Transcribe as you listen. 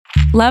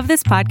Love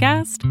this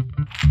podcast?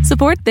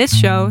 Support this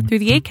show through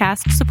the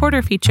Acast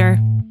supporter feature.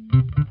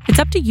 It's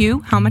up to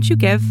you how much you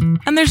give,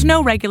 and there's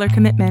no regular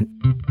commitment.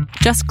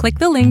 Just click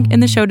the link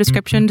in the show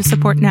description to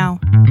support now.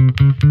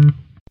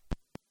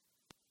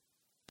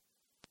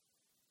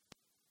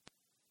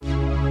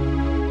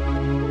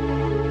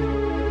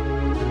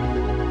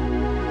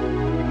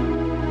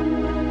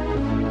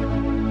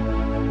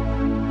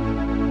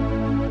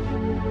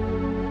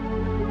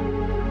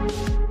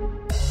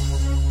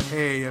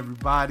 Hey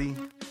everybody,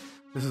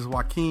 this is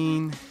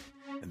Joaquin.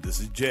 And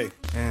this is Jay.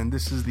 And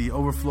this is the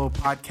Overflow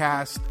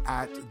Podcast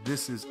at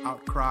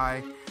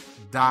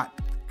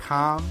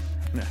thisisoutcry.com.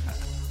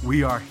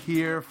 We are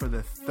here for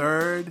the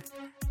third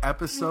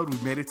episode.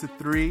 We made it to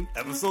 3.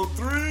 Episode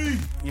 3!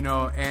 You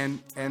know, and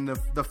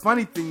the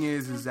funny thing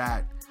is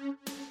that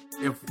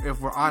if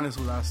we're honest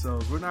with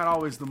ourselves, we're not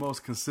always the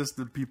most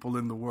consistent people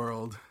in the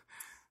world.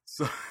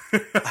 So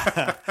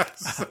I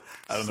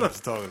don't know what you're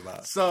talking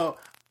about. So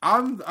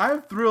I'm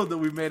thrilled that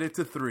we made it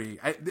to 3.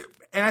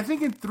 And I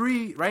think in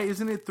 3, right?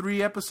 Isn't it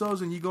 3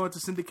 episodes and you go into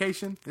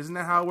syndication? Isn't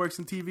that how it works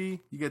in TV?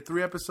 You get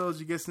 3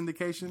 episodes, you get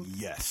syndication?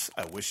 Yes.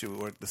 I wish it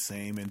would work the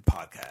same in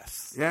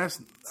podcasts.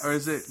 Yes? Or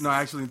is it? No,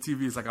 actually in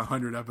TV it's like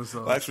 100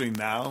 episodes. Well, actually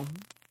now,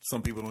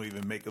 some people don't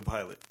even make a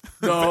pilot.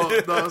 No.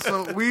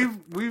 So we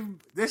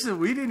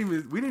didn't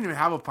even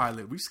have a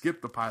pilot. We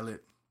skipped the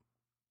pilot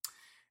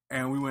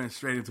and we went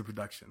straight into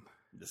production.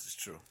 This is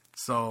true.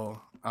 So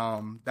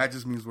that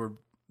just means we're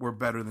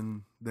better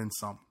than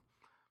some,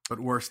 but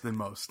worse than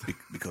most.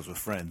 Because we're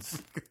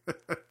friends.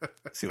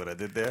 See what I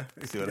did there?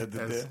 See what I did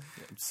there?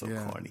 I'm so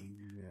corny.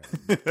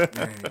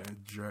 Yeah,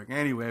 jerk.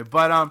 Anyway,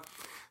 but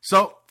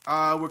so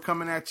we're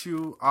coming at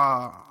you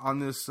on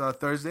this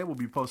Thursday. We'll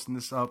be posting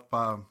this up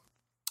Tomorrow,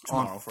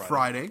 on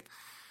Friday.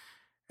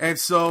 And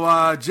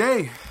so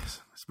Jay,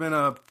 it's been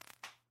a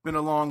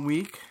long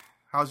week.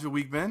 How's your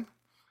week been?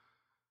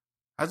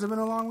 Has it been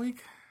a long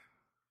week?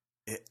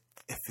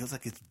 It feels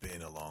like it's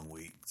been a long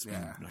week. It's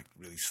been like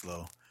really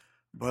slow,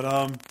 but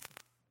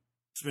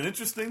it's been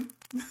interesting.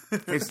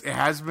 It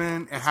has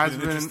been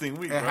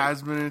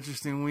an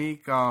interesting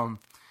week. For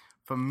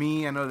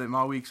me, I know that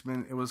my week's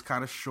it was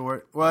kind of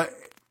short. Well,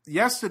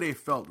 yesterday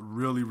felt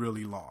really,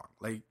 really long.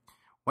 Like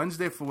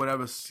Wednesday, for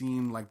whatever,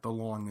 seemed like the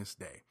longest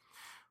day.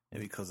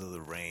 Maybe because of the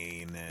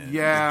rain and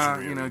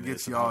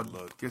gets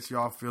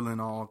y'all feeling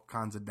all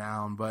kinds of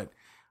down. But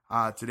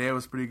today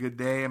was a pretty good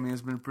day. I mean,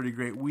 it's been a pretty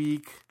great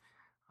week.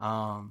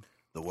 The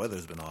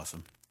weather's been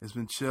awesome. It's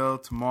been chill.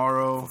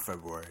 Tomorrow for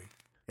February.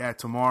 Yeah,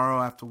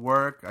 tomorrow after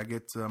work, I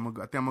think I'm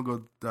gonna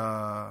go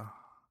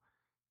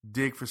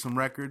dig for some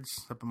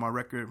records up in my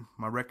record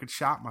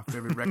shop, my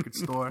favorite record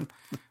store.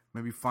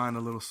 Maybe find a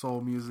little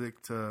soul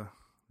music to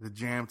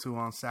jam to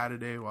on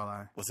Saturday while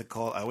I. What's it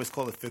called? I always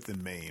call it 5th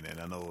and Main, and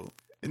I know.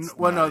 There's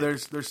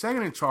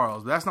 2nd and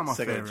Charles, but that's not my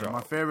favorite.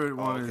 My favorite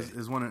one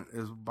is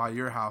by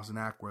your house in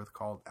Ackworth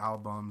called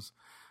Albums.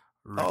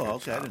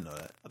 Okay. I didn't know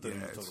that. I thought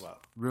you were talking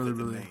about really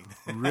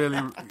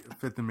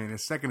 5th and Main.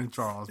 It's 2nd and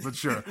Charles, but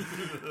sure.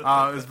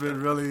 It's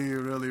been really,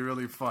 really,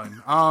 really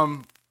fun.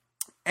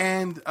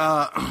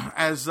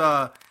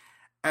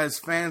 As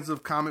fans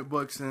of comic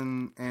books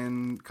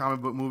and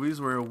comic book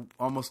movies, we're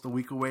almost a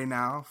week away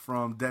now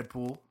from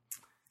Deadpool.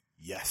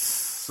 Yes.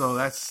 So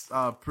that's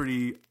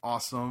pretty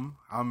awesome.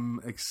 I'm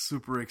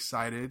super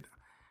excited.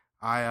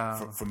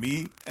 For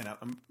me,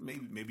 and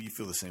maybe you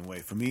feel the same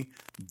way. For me,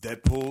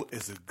 Deadpool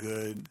is a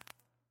good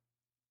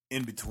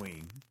in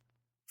between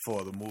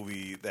for the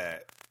movie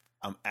that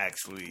I'm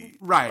actually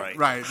right. highly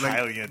like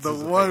anticipating. The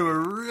one we're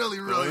really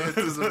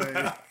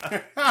anticipating.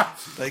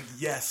 Like,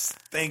 yes,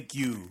 thank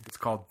you. It's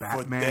called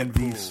Batman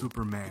v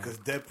Superman. Because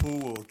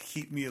Deadpool will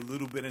keep me a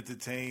little bit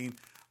entertained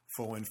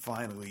for when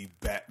finally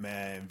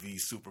Batman v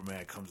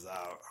Superman comes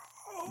out.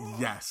 Oh.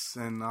 Yes,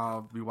 and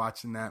I'll be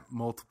watching that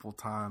multiple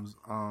times.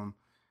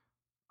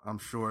 I'm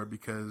sure,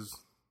 because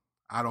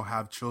I don't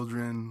have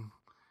children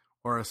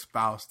or a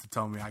spouse to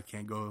tell me I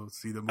can't go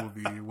see the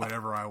movie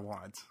whenever I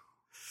want.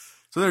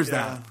 So there's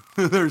that.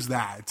 There's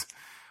that.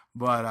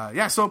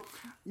 But so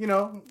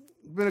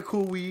been a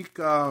cool week.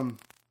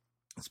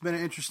 It's been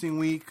an interesting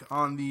week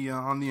on the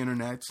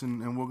internet,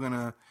 and we're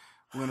gonna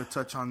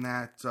touch on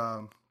that.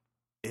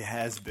 It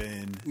has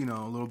been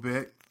a little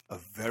bit a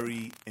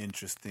very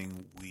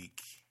interesting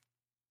week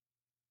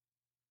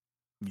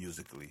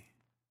musically.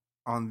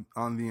 On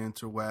the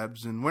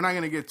interwebs, and we're not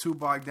going to get too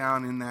bogged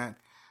down in that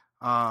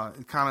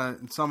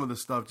kind of some of the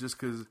stuff, just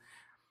because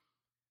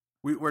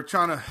we're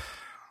trying to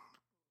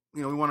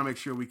we want to make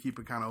sure we keep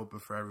it kind of open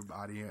for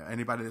everybody,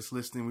 anybody that's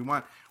listening. We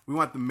want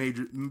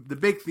the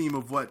big theme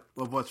of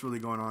what's really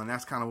going on.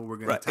 That's kind of what we're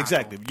going to tackle.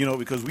 Exactly,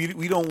 because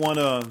we don't want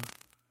to.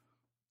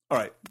 All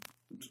right,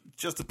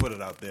 just to put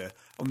it out there,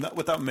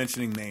 without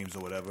mentioning names or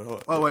whatever.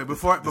 Oh wait,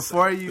 before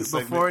you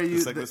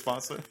segment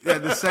sponsor. Yeah,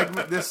 this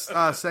segment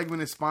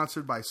is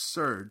sponsored by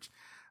Surge,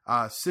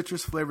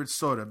 citrus flavored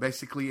soda.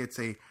 Basically, it's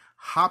a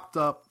hopped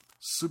up,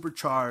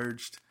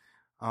 supercharged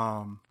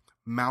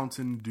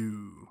Mountain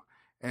Dew.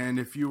 And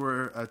if you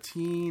were a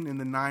teen in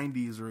the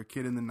 90s or a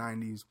kid in the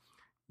 90s,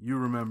 You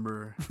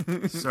remember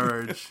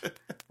Surge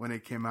when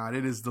it came out.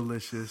 It is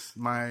delicious.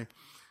 My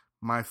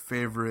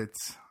favorite.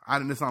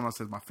 This almost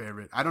says my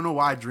favorite. I don't know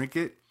why I drink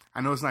it.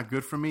 I know it's not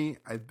good for me.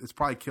 It's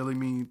probably killing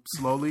me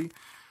slowly.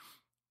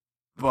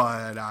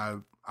 But I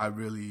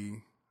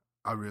really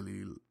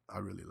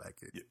like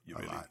it.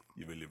 A lot.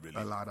 You really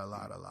a lot.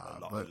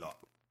 But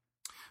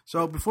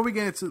so before we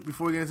get into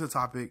the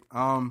topic,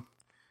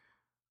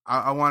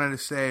 I wanted to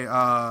say,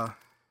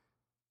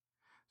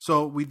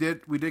 so we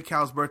did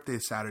Cal's birthday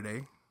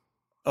Saturday.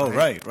 Oh,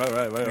 right. We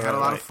had a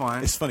lot of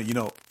fun. It's funny,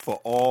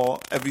 for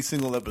every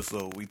single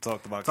episode we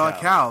talked about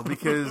Cal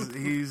because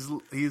he's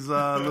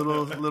a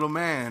little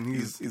man.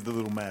 He's the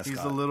little mascot.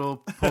 He's the little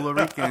Puerto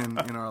Rican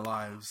in our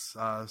lives.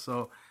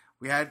 So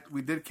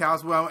we did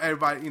Cal's. Well,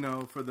 everybody,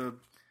 for the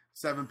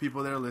 7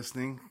 people that are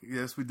listening,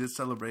 yes, we did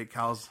celebrate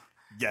Cal's.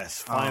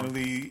 Yes,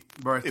 finally,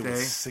 birthday. It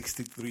was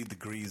 63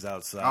 degrees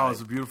outside. Oh, it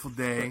was a beautiful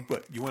day.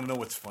 But you want to know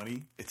what's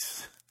funny?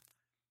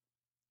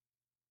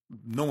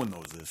 No one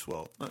knows this.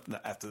 Well,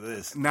 after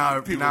this, now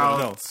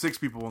know. 6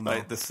 people will know.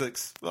 Right, the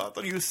 6. Well, I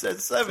thought you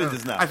said 7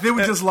 just now. I think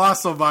we just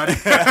lost somebody.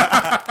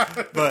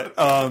 But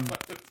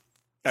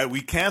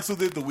we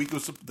canceled it.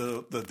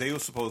 The day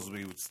was supposed to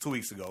be 2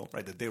 weeks ago,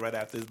 right? The day right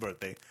after his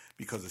birthday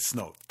because it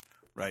snowed,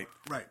 right?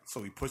 Right.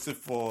 So we pushed it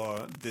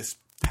for this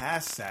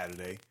past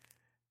Saturday,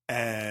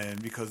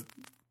 and because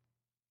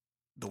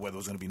the weather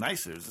was going to be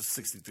nicer, it's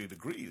 63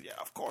 degrees.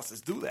 Yeah, of course, let's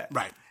do that.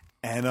 Right.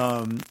 And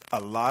a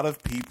lot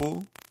of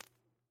people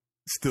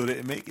still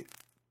didn't make it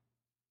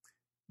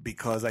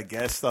because I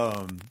guess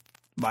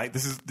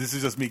this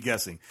is just me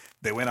guessing.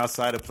 They went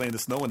outside to play in the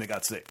snow and they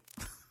got sick.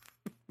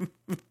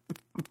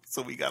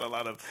 So we got a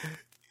lot of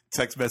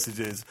text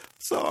messages.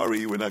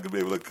 Sorry, we're not gonna be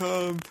able to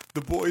come.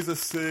 The boys are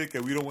sick,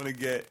 and we don't want to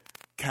get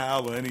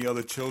Cal or any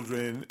other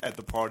children at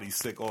the party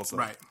sick. Also,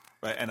 right.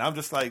 And I'm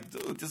just like,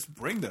 dude, just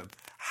bring them.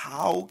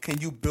 How can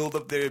you build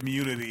up their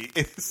immunity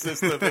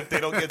system if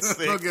they don't get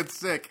sick? Don't get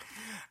sick.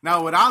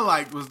 Now, what I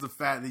liked was the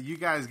fact that you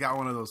guys got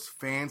one of those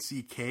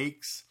fancy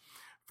cakes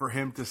for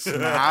him to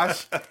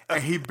smash,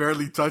 and he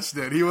barely touched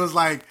it. He was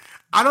like,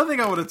 I don't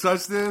think I would have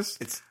touched this.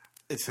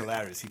 It's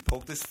hilarious. He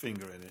poked his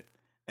finger in it,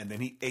 and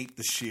then he ate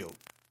the shield,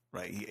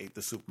 right? He ate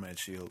the Superman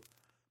shield.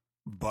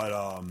 But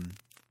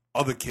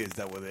other kids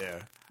that were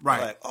there were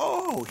like,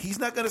 oh, he's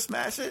not going to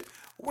smash it?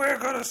 We're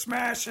going to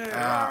smash it.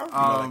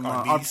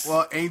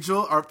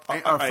 Angel, our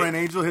friend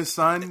Angel, his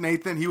son,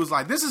 Nathan, he was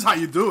like, this is how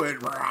you do it.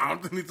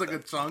 And he took a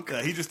chunk.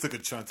 Yeah, he just took a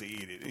chunk to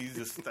eat it.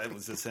 That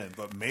was just him.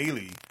 But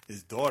Maylee,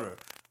 his daughter,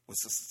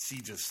 she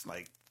just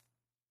like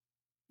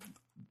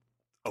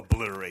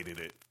obliterated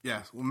it.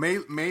 Yes. Well,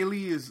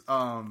 Maylee is,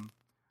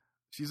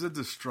 she's a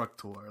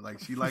destructor. Like,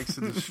 she likes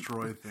to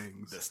destroy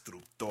things.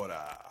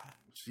 Destructora.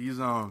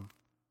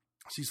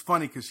 She's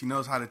funny because she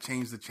knows how to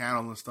change the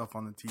channel and stuff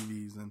on the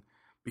TVs, and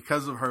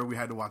because of her, we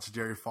had to watch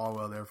Jerry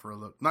Falwell there for a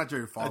little. Not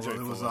Jerry Falwell.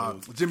 It was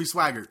Jimmy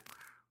Swaggart.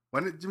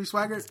 Wasn't it Jimmy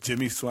Swaggart?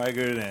 Jimmy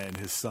Swaggart and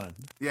his son.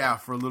 Yeah,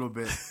 for a little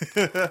bit.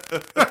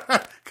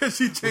 Because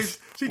she changed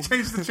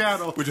the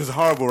channel, which is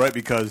horrible, right?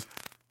 Because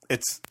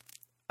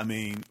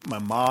my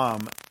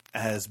mom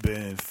has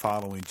been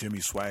following Jimmy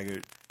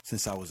Swaggart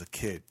since I was a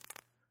kid.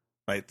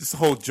 Right? This is a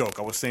whole joke.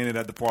 I was saying it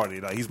at the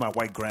party. Like, he's my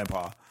white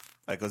grandpa.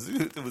 Like, cause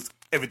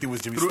everything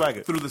was Jimmy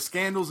Swaggart through the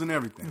scandals and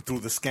everything.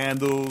 Through the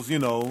scandals,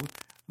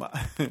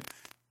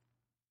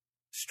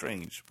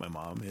 strange. My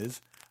mom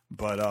is,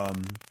 but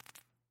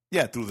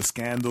through the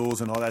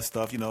scandals and all that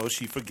stuff,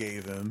 she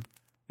forgave him,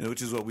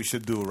 which is what we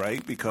should do,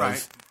 right?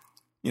 Because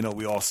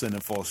we all sin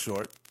and fall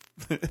short.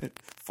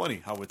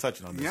 Funny how we're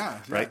touching on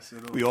this, right? Yes,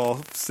 we all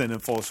sin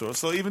and fall short.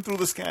 So even through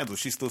the scandals,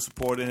 she still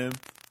supported him.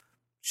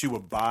 She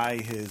would buy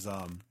his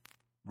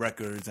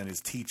records and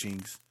his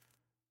teachings.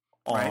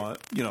 On,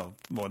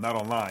 not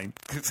online.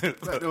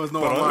 There was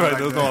no online.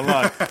 There was no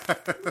online.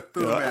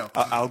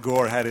 Al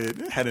Gore hadn't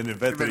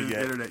invented it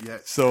yet. Internet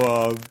yet.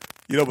 So,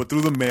 but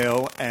through the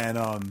mail, and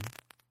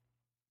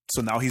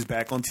so now he's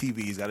back on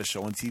TV. He's got a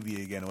show on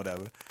TV again or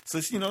whatever.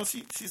 So, she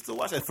still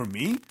watches it. For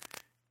me,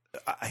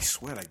 I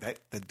swear, like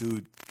that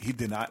dude, he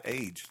did not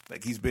age.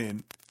 Like he's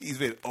been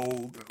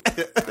old.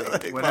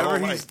 Like,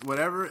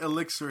 whatever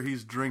elixir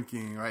he's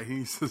drinking, right? He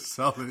needs to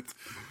sell it.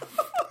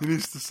 He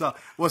needs to sell.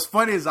 What's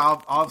funny is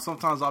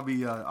sometimes I'll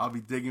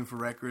be digging for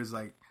records,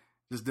 like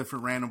just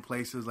different random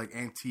places like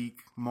antique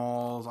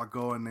malls. I'll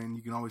go and then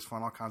you can always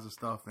find all kinds of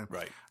stuff. And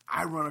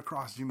I run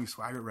across Jimmy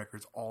Swaggart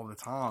records all the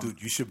time. Dude,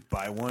 you should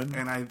buy one.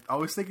 And I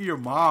always think of your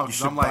mom. You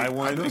should buy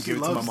one and give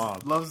it to my mom.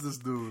 Loves this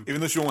dude. Even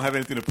though she won't have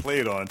anything to play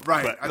it on.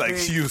 Right. But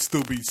she will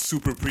still be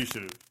super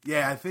appreciative.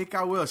 Yeah, I think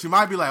I will. She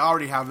might be like, I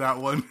already have that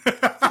one.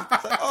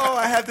 Oh,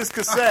 I have this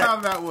cassette. I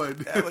have that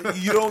one. Yeah,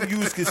 you don't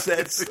use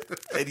cassettes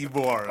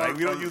anymore. Like,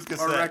 we don't use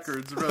cassettes. Or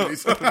records, really.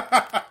 So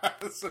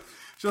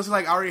just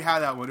like, I already had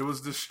that one. It was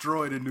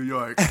destroyed in New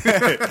York.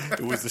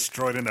 It was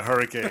destroyed in a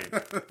hurricane.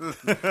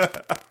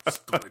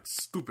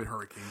 Stupid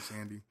hurricane,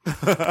 Sandy.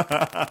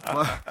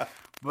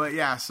 But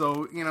yeah,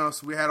 so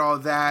we had all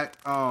that.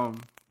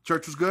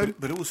 Church was good,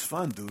 but it was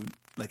fun, dude.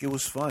 Like, it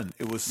was fun.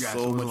 It was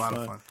so much a lot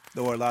fun. of fun.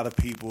 There were a lot of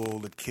people.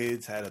 The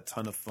kids had a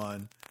ton of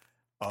fun.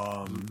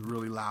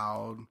 Really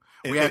loud.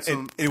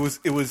 It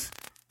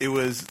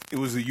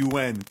was a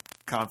UN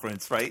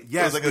conference, right?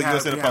 Yes, it was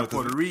like we had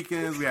Puerto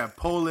Ricans, we had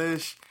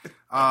Polish,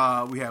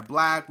 we had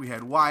black, we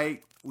had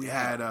white, we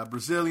had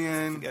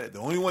Brazilian. The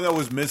only one that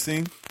was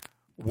missing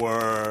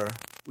were...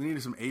 We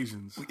needed some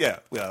Asians. Yeah.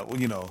 Well,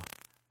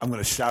 I'm going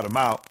to shout them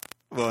out.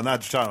 Well,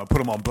 not shout them out, put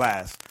them on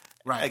blast.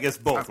 Right. I guess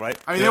both, right?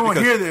 I mean, they won't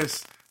hear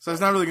this, so it's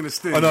not really going to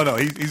stick. Oh, no,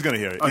 he's going to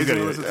hear it. He's going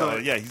to hear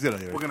it. Yeah, he's going to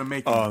hear it. We're going to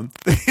make him.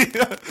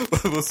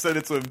 We'll send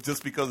it to him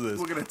just because of this.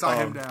 We're going to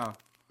tie him down.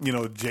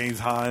 James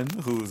Han,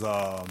 who's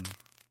a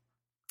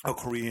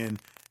Korean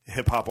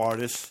hip-hop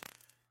artist.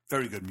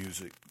 Very good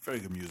music.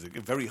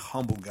 A very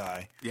humble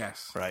guy.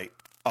 Yes. Right?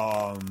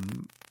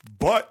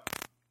 But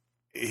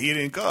he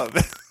didn't come.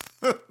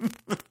 So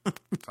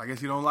I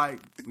guess you don't like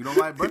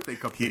birthday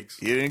cupcakes.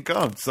 He didn't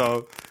come.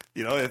 So,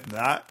 if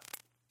not,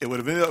 it would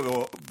have been...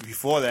 Well,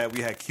 before that,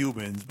 we had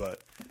Cubans,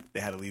 but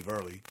they had to leave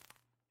early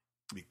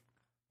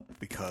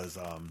because,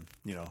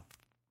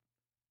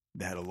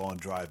 they had a long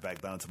drive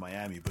back down to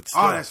Miami. But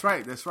still, that's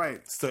right.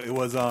 So it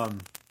was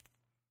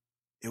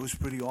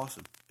pretty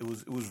awesome.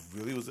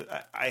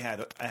 I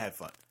had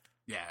fun.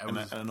 Yeah,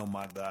 I know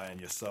Magda and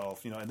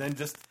yourself, and then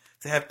just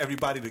to have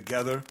everybody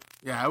together.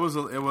 Yeah, it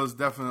was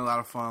definitely a lot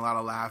of fun, a lot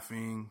of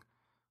laughing,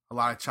 a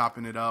lot of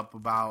chopping it up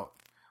about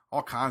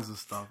all kinds of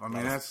stuff. I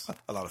mean, that's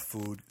a lot of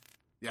food.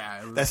 Yeah,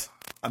 there was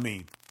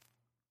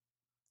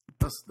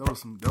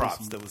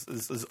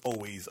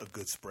always a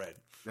good spread.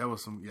 There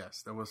was some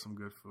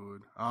good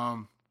food.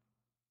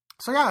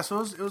 So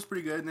it was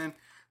pretty good. And then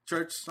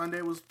church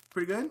Sunday was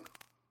pretty good.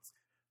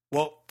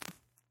 Well,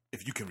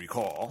 if you can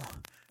recall,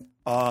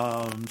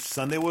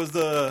 Sunday was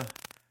the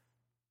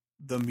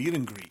meet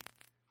and greet.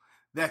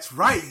 That's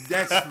right.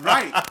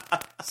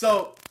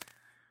 So,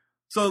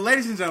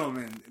 ladies and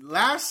gentlemen,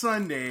 last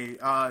Sunday,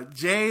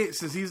 Jay,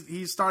 since he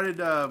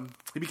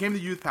became the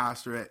youth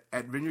pastor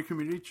at Vineyard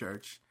Community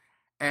Church,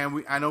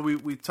 and I know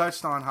we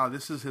touched on how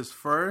this is his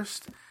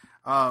first.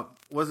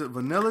 Was it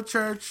vanilla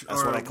church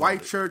or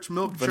white church,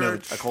 milk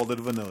church? I called it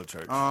a vanilla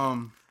church.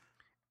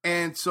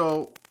 And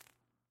so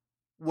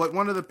what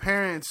one of the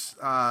parents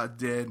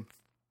did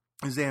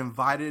is they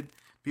invited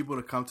people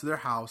to come to their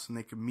house and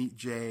they could meet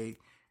Jay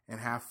and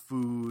have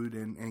food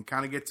and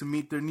kind of get to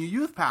meet their new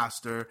youth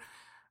pastor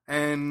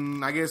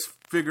and I guess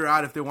figure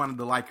out if they wanted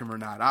to like him or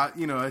not.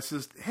 It's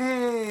just,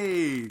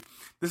 hey,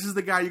 this is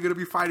the guy you're going to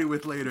be fighting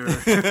with later.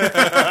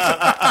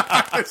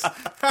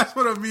 That's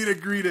what a meet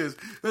and greet is.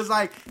 It's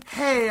like,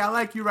 hey, I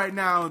like you right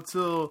now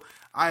until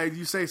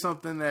you say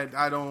something that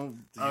I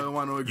don't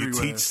want to agree with.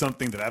 You teach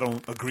something that I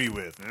don't agree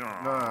with.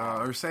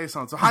 Or say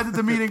something. So how did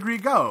the meet and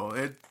greet go?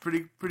 It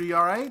pretty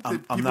all right?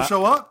 Did people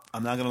show up?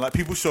 I'm not going to lie.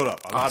 People showed up.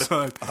 A lot of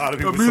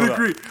people showed up.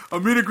 A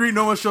meet and greet,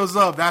 no one shows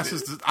up. That's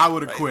just, I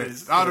would have quit.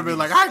 I would have been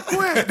like, I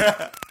quit.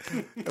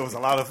 It was a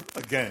lot of,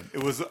 again,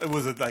 it was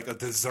like a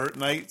dessert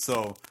night.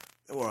 So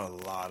there were a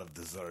lot of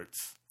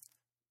desserts.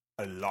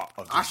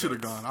 I should have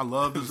gone. I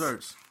love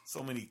desserts.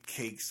 So many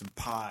cakes and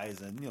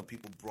pies, and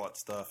people brought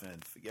stuff,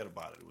 and forget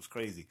about it. It was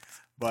crazy.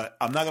 But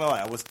I'm not gonna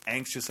lie, I was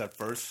anxious at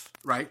first.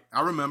 Right,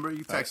 I remember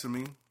you texted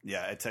me.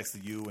 Yeah, I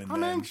texted you, and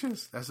I'm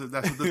anxious. That's what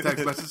the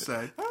text message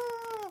said.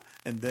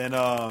 And then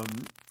I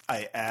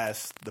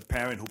asked the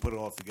parent who put it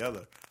all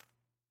together.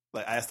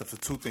 I asked her for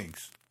two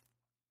things.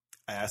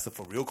 I asked her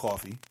for real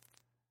coffee,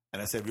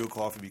 and I said real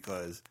coffee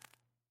because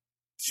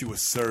she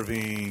was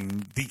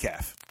serving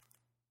decaf.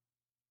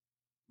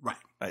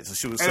 Right, so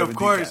she was serving decaf. And of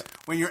course,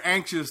 when you're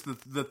anxious,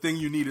 the thing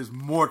you need is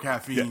more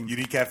caffeine. Yeah, you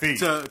need caffeine.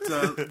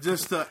 to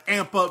just to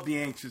amp up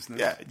the anxiousness.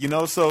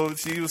 Yeah, so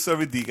she was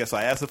serving decaf, so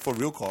I asked her for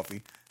real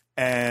coffee.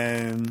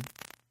 And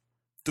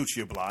dude,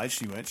 she obliged.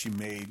 She went, she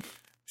made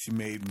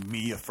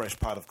me a fresh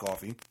pot of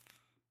coffee,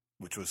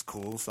 which was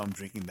cool. So I'm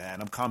drinking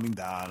that. I'm calming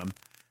down. I'm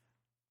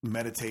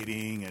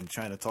meditating and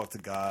trying to talk to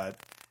God.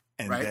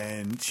 And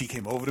then she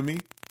came over to me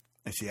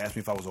and she asked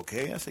me if I was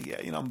okay. I said, yeah,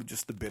 I'm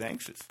just a bit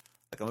anxious.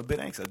 I'm a bit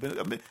anxious.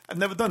 I've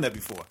never done that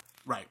before.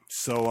 Right.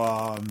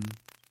 So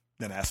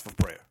then I asked for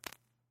prayer.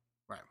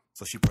 Right.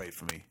 So she prayed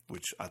for me,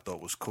 which I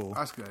thought was cool.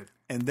 That's good.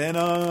 And then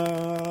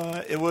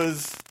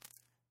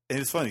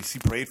it's funny. She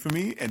prayed for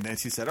me, and then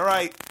she said, all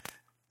right,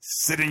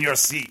 sit in your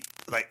seat.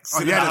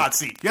 Sit in the hot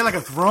seat. You had like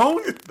a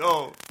throne?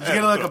 No. Did you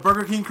get like a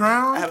Burger King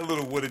crown? I had a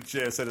little wooden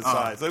chair set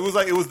aside. So it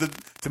was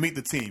to meet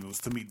the team. It was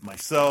to meet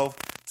myself,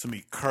 to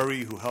meet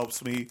Curry, who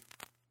helps me,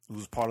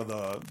 who's part of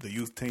the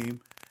youth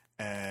team,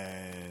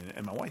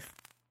 and my wife.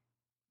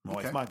 My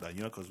wife Magda,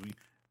 because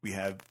we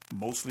have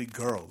mostly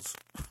girls.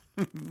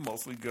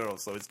 Mostly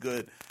girls. So it's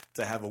good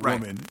to have a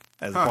woman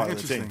as a part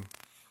of the team.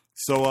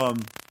 So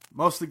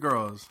mostly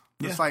girls.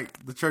 Just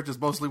like the church is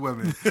mostly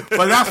women.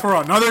 But that's for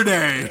another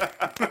day.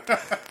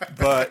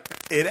 But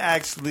it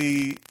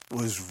actually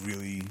was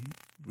really,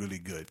 really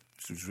good.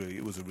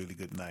 It was a really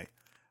good night.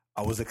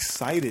 I was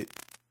excited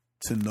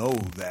to know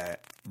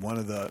that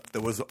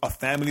there was a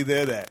family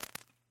there that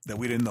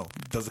we didn't know,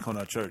 doesn't come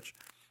to our church.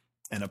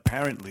 And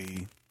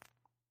apparently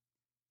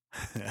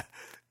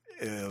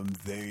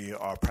They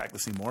are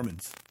practicing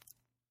Mormons.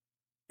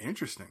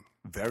 Interesting.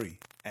 Very.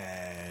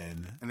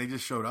 And they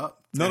just showed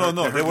up. No.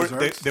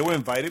 They were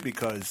invited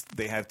because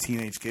they have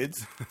teenage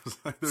kids.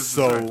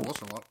 So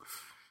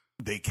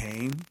they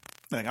came.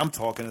 Like, I'm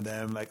talking to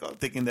them, like,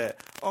 thinking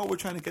that, we're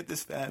trying to get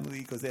this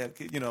family because they have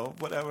kids,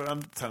 whatever.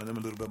 I'm telling them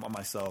a little bit about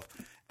myself,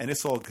 and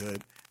it's all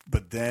good.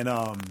 But then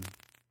I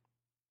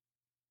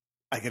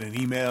get an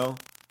email,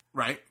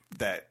 right,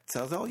 that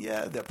tells,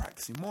 they're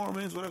practicing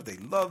Mormons, whatever. They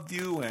loved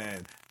you,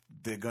 and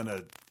they're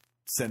gonna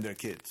send their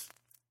kids.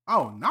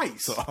 Oh,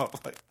 nice. So I'm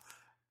like,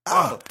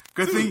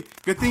 good thing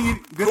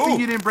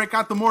you didn't break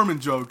out the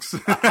Mormon jokes.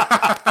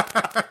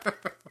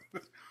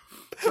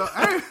 So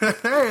hey,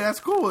 that's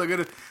cool.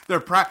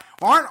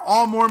 Aren't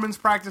all Mormons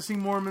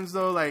practicing Mormons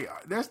though? Like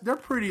they're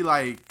pretty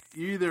like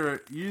you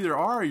either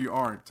are or you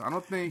aren't. I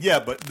don't think. Yeah,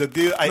 but the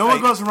deal. No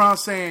one goes around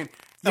saying,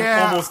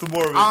 "Yeah, I'm almost a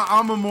Mormon.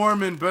 I'm a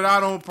Mormon, but I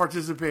don't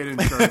participate in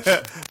church."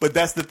 But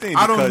that's the thing.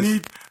 I don't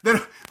need. They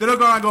don't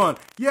go around going,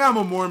 "Yeah, I'm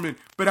a Mormon,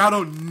 but I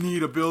don't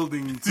need a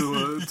building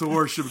to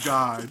worship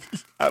God."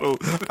 I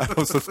don't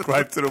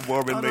subscribe to the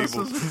Mormon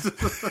label.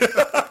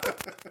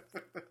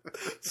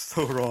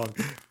 So wrong.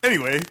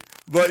 Anyway,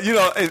 but you're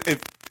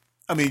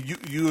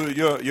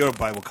a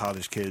Bible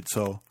college kid,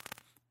 so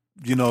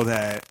you know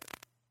that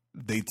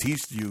they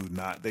teach you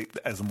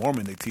as a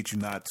Mormon, they teach you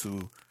not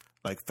to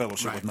like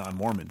fellowship with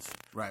non-Mormons.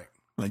 Right.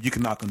 Like you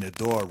can knock on their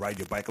door, ride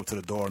your bike up to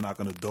the door, knock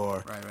on the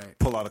door, right.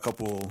 Pull out a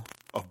couple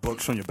of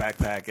books from your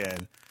backpack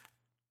and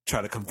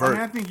try to convert.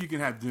 I think you can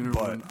have dinner.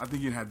 I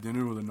think you can have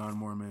dinner with a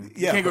non-Mormon.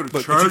 Yeah, you can't go to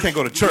church. But you can't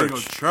go to church. You can't go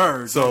to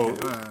church. So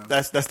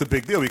that's the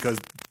big deal because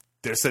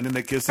they're sending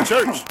their kids to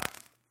church.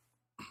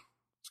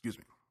 Excuse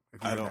me.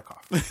 If you heard that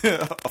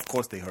cough. Of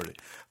course they heard it.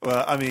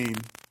 Well, I mean,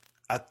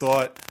 I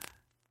thought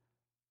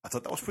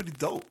that was pretty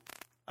dope.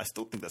 I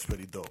still think that's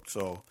pretty dope.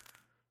 So,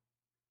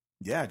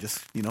 yeah,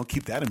 just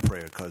keep that in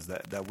prayer because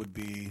that would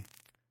be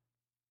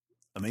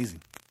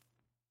amazing.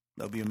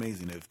 That would be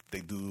amazing if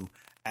they do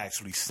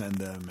actually send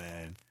them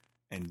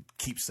and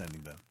keep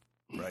sending them.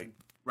 Right.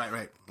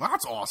 Right. Well,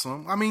 that's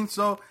awesome. I mean,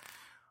 so.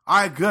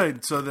 All right,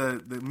 good. So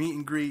the meet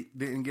and greet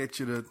didn't get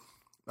you to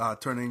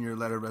turn in your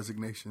letter of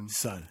resignation.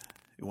 Son,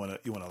 you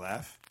wanna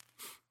laugh?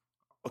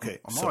 Okay,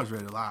 I'm always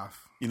ready to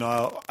laugh.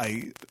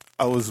 I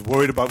was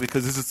worried about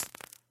because this is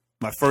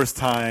my first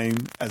time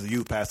as a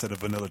youth pastor at a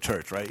vanilla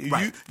church, right?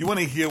 You want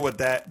to hear what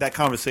that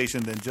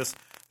conversation? Then just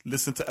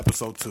listen to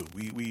episode 2.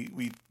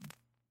 We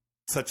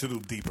touch a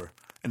little deeper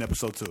in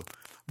episode 2.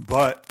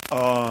 But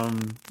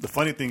the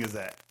funny thing is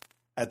that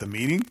at the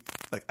meeting,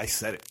 like I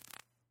said it.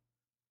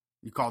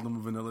 You called them a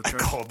vanilla church? I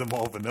called them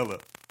all vanilla.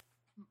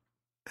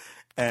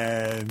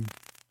 And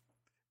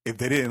if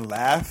they didn't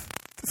laugh...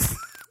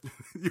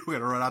 you were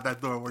going to run out that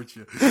door, weren't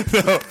you? No.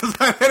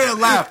 They didn't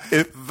laugh.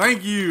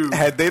 Thank you.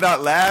 Had they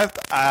not laughed,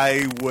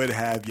 I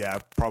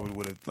probably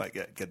would have,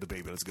 get the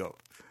baby, let's go.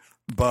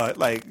 But,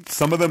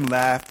 some of them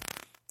laughed,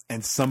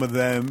 and some of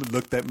them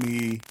looked at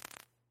me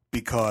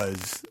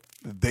because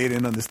they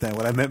didn't understand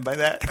what I meant by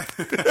that.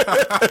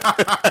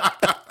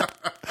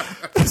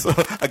 So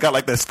I got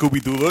that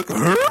Scooby-Doo look.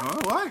 Oh,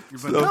 what? You're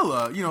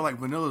vanilla.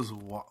 Vanilla's...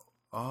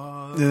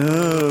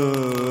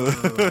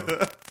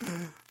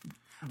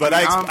 But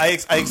I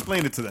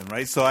explained it to them,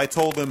 right? So I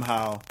told them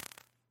how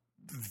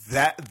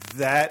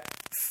that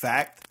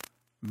fact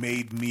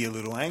made me a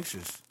little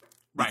anxious.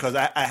 Right. Because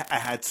I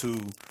had to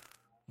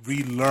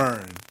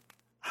relearn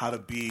how to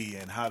be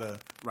and how to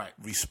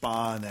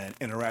respond and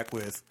interact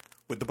with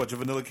a bunch of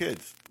vanilla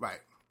kids. Right.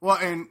 Well,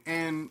 and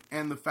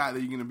the fact that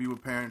you're going to be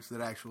with parents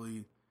that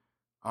actually...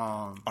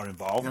 are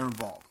involved. They're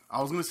involved. I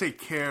was going to say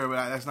care,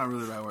 but that's not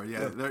really the right word.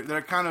 Yeah,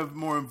 they're kind of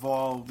more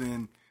involved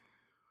in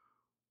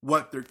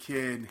what their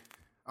kid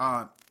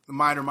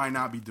might or might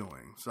not be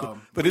doing. So,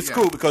 but it's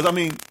cool because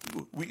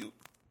we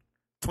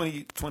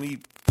 20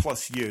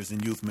 plus years in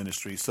youth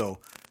ministry, so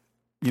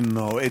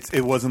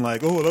it wasn't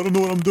like, oh, I don't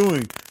know what I'm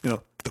doing.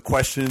 The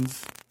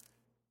questions,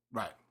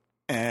 right?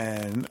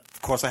 And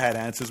of course, I had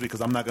answers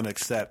because I'm not going to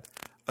accept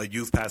a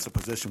youth pastor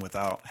position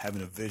without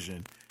having a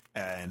vision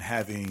and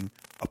having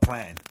a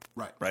plan.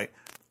 Right.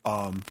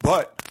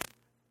 But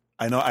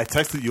I know I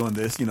texted you on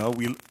this.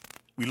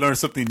 We learned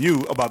something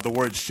new about the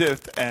word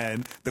shift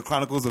and the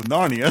Chronicles of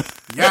Narnia.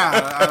 Yeah,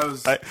 that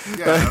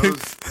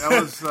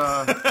was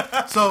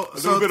so a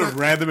little bit of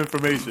random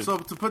information. So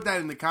to put that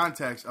into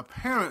context,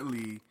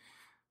 apparently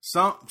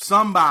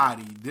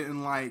somebody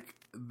didn't like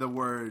the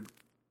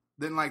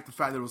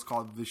fact that it was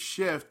called the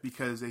shift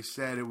because they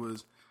said it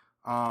was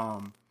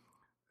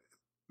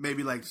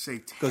maybe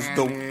satanic, because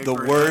the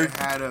word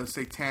had a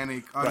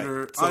satanic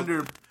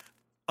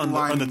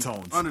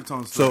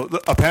undertones. So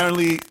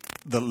apparently,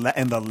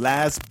 in the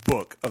last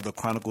book of the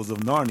Chronicles of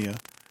Narnia,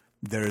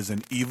 there is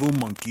an evil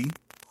monkey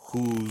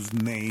whose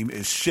name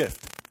is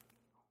Shift.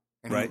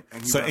 And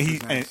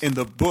in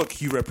the book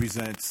he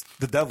represents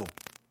the devil.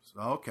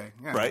 Okay,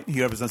 yeah. Right,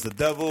 he represents the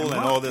devil and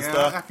all this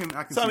stuff. I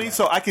can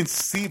so I can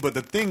see, but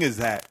the thing is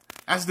that's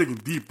digging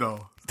deep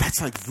though.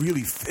 That's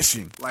really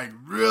fishing.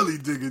 Really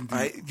digging deep.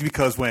 Right?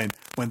 Because when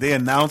they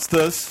announced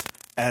us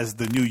as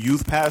the new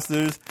youth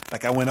pastors.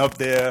 Like, I went up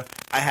there.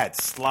 I had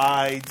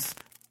slides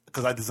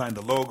because I designed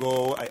the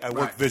logo. I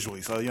work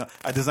visually. So,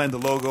 I designed the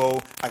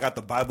logo. I got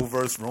the Bible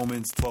verse,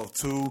 Romans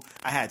 12:2.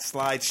 I had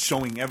slides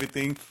showing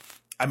everything.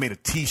 I made a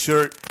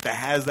T-shirt that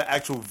has the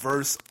actual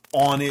verse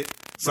on it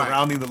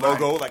surrounding the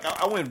logo. Like,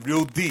 I went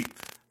real deep.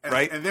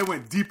 Right, and they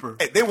went deeper.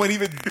 They went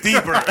even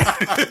deeper. And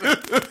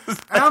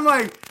I'm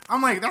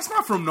like, that's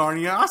not from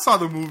Narnia. I saw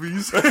the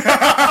movies.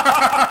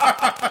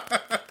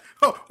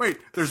 Oh, wait,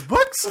 there's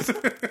books?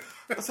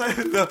 That's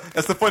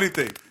the funny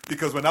thing,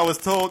 because when I was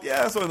told,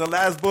 so in the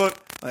last book,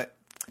 like,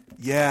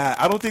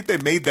 I don't think they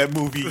made that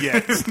movie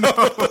yet. They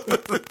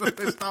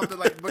stopped at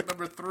like book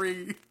number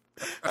 3.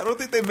 I don't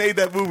think they made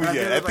that movie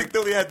yet. I think they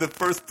only had the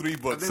first 3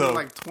 books. I think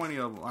like 20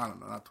 of them. I don't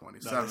know, not 20.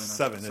 No,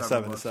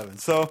 seven.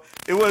 So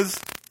it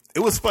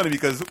was funny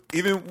because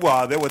even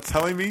while they were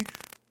telling me,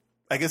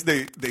 I guess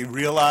they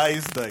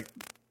realized like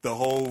the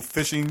whole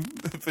fishing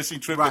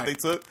trip that they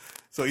took.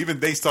 So even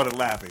they started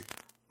laughing.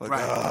 Like,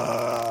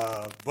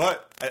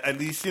 but at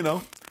least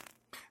now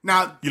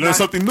you learn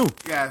something new.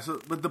 Yeah. So,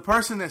 but the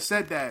person that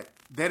said that,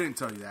 they didn't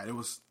tell you that. It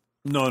was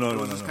no. It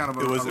was just kind of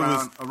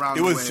around.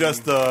 It was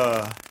just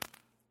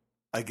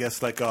I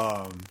guess like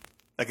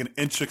an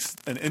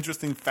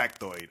interesting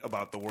factoid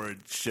about the word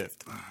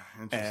shift.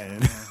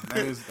 And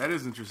that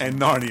is interesting. And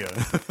Narnia.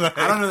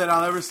 I don't know that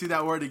I'll ever see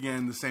that word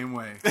again the same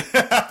way.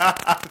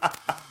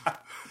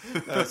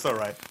 That's all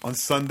right. On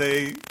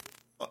Sunday,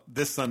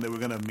 this Sunday, we're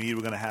gonna meet.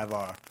 We're gonna have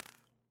our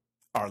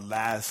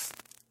last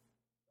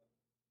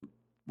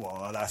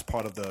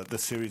part of the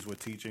series we're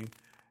teaching,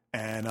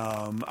 and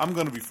I'm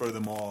gonna refer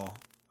them all.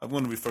 I'm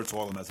gonna refer to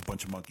all of them as a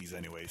bunch of monkeys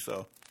anyway.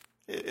 So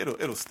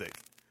it'll stick.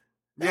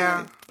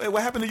 Yeah. Hey,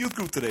 what happened to youth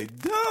group today?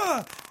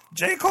 Duh!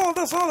 Jay called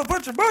us all a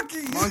bunch of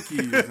monkeys.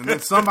 And then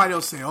somebody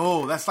will say,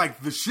 "Oh, that's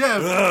like the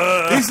shift."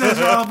 He says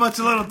you're all a bunch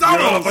of little devils.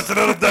 You're all a bunch of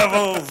little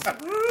devils.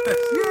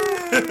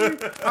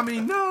 Yay! I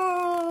mean,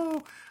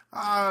 no.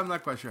 I'm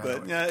not quite sure.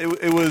 But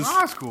it was. Oh,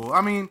 that's cool.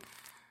 I mean,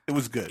 it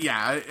was good.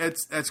 Yeah,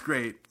 that's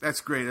great.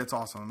 That's great. That's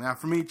awesome. Now,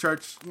 for me,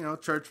 church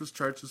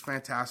was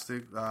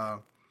fantastic.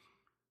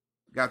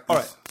 Got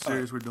this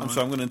series we're doing. I'm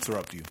going to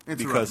interrupt you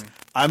because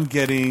I'm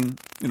getting,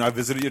 I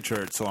visited your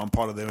church, so I'm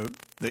part of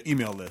the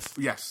email list.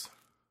 Yes.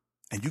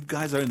 And you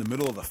guys are in the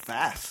middle of the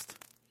fast.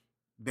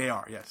 They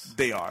are, yes.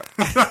 They are.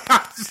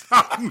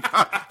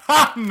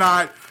 I'm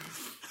not.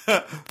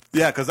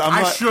 Yeah, because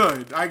I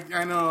should.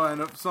 I know,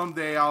 and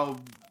someday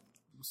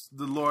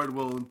the Lord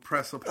will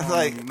impress upon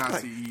me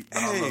not to eat,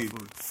 but I love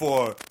food.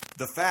 For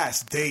the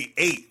fast, day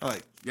 8.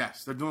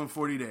 Yes, they're doing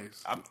 40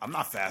 days. I'm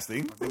not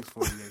fasting. I think it's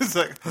 40 days. It's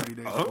like 30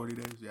 days, 40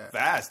 days, yeah.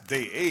 Fast,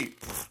 day 8.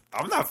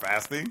 I'm not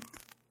fasting.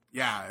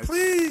 Yeah.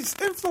 Please,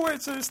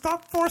 influencers,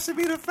 stop forcing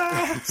me to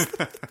fast.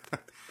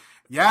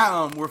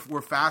 Yeah,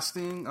 we're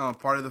fasting.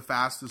 Part of the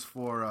fast is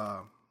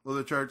for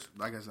the church.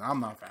 Like I said, I'm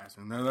not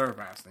fasting. They're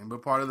fasting.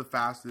 But part of the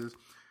fast is,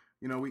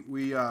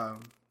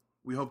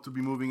 we hope to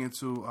be moving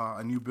into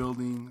a new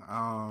building.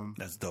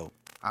 That's dope.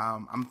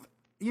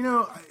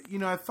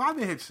 I thought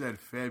they had said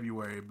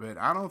February, but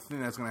I don't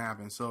think that's going to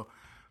happen. So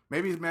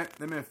maybe they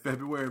meant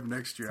February of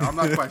next year. I'm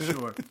not quite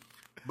sure.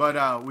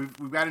 But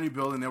we've got a new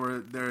building.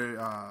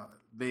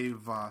 They've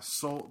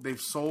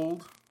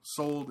sold,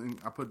 and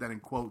I put that in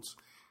quotes.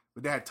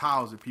 But they had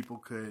tiles that people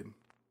could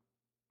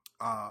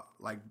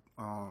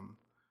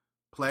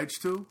pledge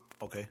to.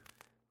 Okay. It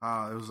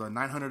was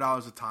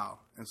 $900 a tile,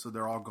 and so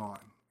they're all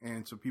gone.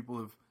 And so people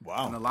have,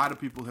 and a lot of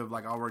people have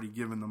already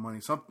given the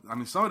money. Some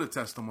of the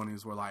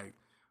testimonies were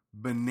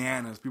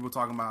bananas. People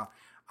talking about,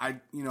 I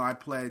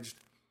pledged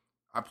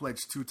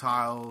 2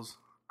 tiles.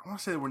 I want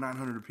to say they were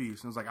 $900 a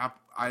piece. And it was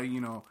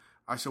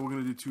I said we're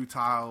gonna do 2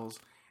 tiles,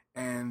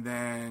 and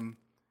then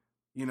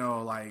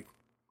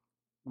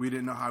we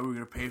didn't know how we were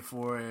gonna pay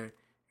for it,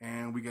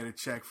 and we get a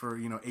check for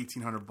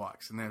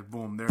 $1,800, and then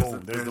boom, there's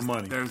the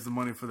money. There's the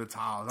money for the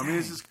tiles. I mean,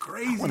 it's just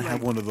crazy. I want to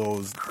have one of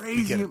those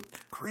crazy,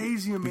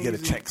 amazing. We get a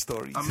check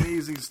stories,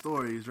 amazing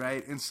stories,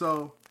 right? And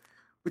so,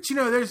 but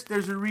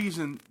there's a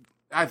reason,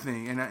 I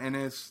think, and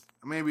it's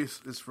maybe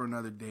it's for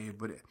another day,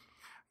 but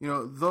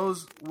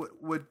those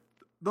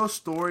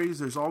stories,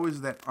 there's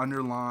always that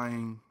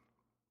underlying.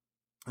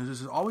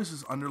 There's always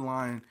this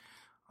underlying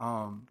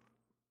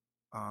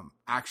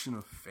action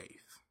of faith.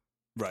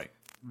 Right.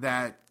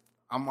 That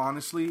I'm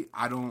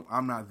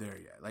not there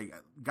yet.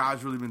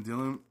 God's really been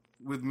dealing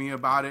with me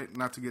about it.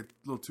 Not to get a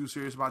little too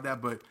serious about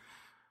that, but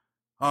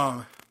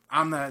I'm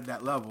not at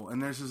that level.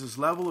 And there's just this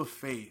level of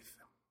faith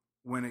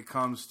when it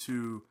comes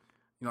to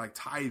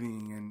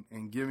tithing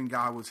and giving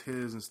God what's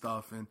His and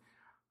stuff, and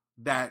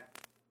that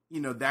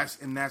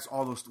that's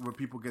all those where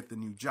people get the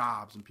new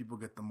jobs and people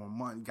get the more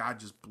money. God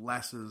just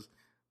blesses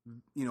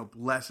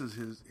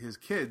His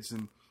kids,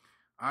 and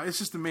it's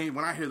just amazing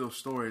when I hear those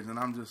stories, and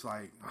I'm just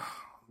like, oh,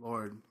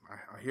 Lord,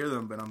 I hear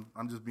them, but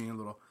I'm just being a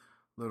little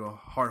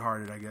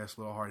hard-hearted, I guess,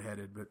 a little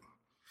hard-headed. But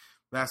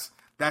that's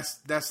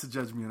to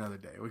judge me another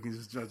day. We can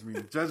just judge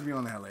me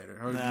on that later.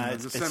 Or,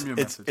 just send me a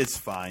message. It's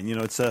fine.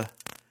 It's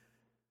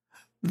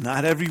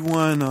not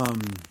everyone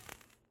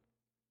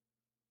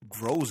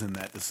grows in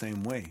that the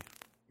same way.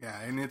 Yeah,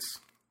 and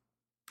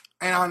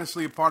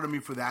honestly, a part of me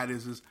for that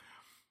is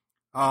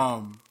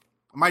let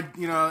me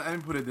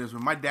put it this way.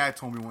 My dad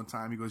told me one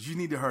time, he goes, "You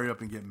need to hurry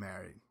up and get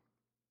married."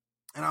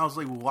 And I was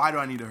like, "Well, why do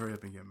I need to hurry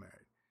up and get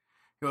married?"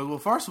 He goes, "Well,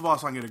 first of all,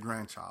 so I can get a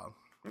grandchild."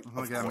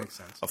 I that makes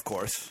sense. Of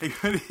course.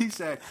 He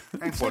said,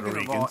 and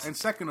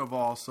second of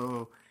all,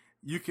 so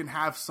you can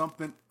have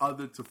something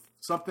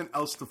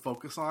else to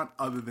focus on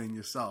other than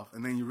yourself.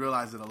 And then you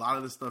realize that a lot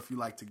of the stuff you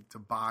like to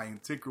buy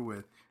and tinker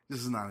with, this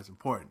is not as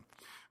important.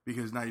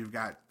 Because now you've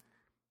got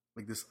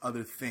like this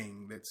other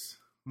thing that's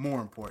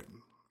more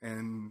important.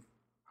 And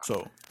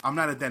so I'm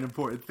not at that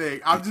important thing.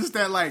 I'm just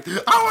that like,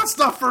 I want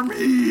stuff for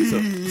me.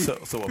 So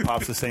what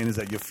Pops is saying is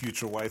that your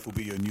future wife will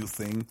be your new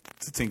thing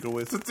to tinker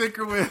with?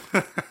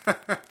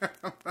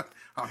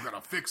 I'm going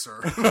to fix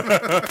her.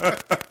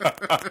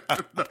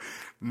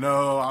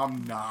 No,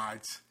 I'm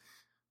not.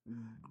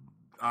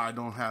 I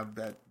don't have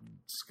that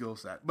skill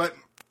set. But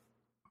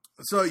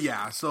so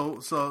yeah,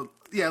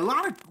 a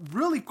lot of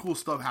really cool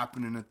stuff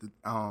happening at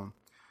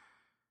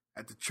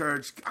the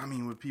church. I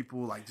mean, with people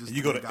like just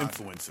you go to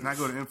influencers. And I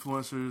go to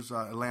influencers,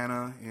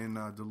 Atlanta in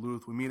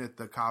Duluth. We meet at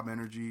the Cobb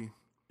Energy.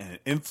 And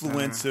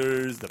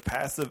influencers, the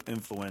passive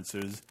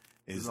influencers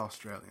is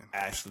Australian.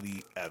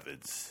 Ashley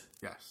Evans.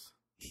 Yes.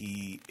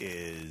 He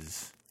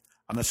is.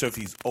 I'm not sure if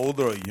he's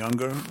older or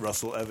younger.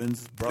 Russell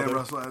Evans' brother. Yeah,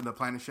 Russell, the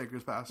Planet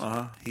Shakers pastor.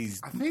 I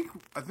think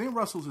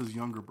Russell's his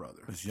younger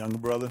brother. His younger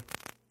brother.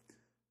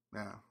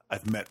 Yeah.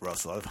 I've met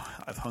Russell.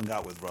 I've hung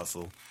out with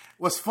Russell.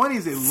 What's funny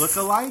is they look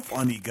alike.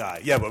 Funny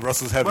guy. Yeah, but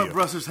Russell's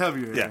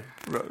heavier. Yeah.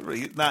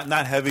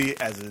 Not heavy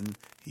as in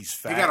he's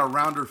fat. He got a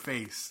rounder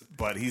face.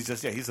 But he's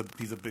just he's a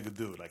bigger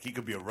dude. Like he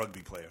could be a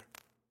rugby player.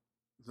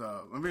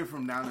 So maybe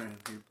from down there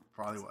he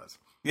probably was.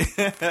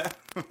 Yeah.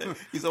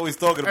 He's always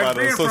talking about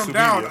it on social media. From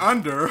down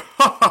under. He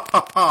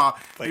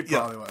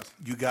probably was.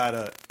 You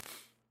gotta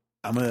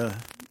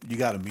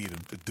meet him.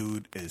 The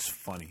dude is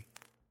funny.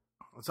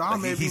 So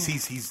like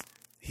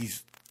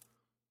he's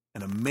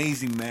an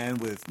amazing man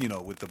with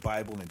the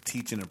Bible and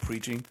teaching and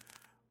preaching,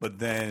 but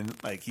then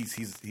like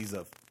he's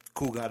a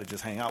cool guy to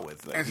just hang out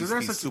with. Like, and so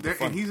he's super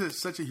funny. And he's at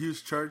such a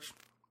huge church.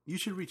 You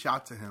should reach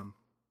out to him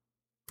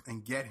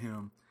and get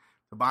him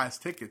to buy us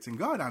tickets and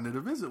go down there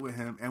to visit with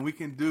him, and we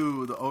can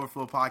do the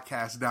Overflow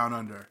podcast down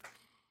under.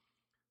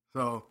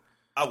 So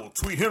I will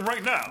tweet him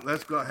right now.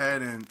 Let's go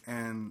ahead and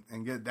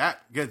get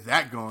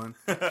that going.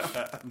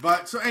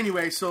 But so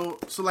anyway, so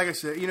like I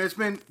said,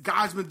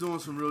 God's been doing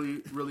some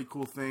really, really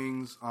cool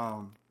things.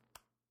 I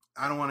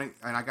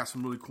I got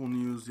some really cool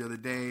news the other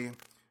day,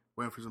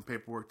 waiting for some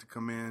paperwork to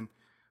come in,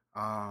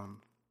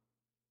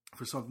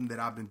 for something that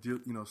I've been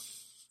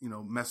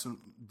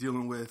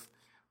dealing with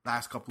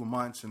last couple of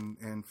months,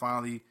 and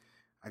finally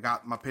I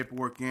got my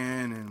paperwork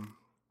in, and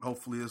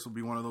hopefully this will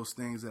be one of those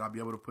things that I'll be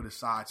able to put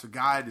aside. So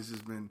God's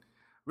just been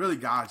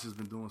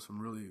doing some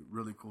really,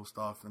 really cool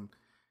stuff, and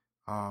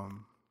I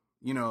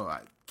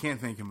can't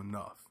thank him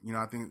enough.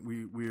 I think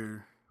we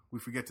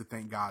forget to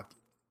thank God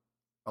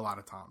a lot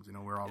of times.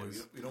 We're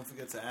always we don't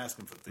forget to ask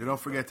him for things. We don't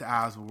forget to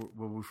ask,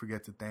 but we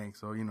forget to thank.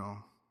 So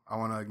I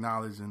want to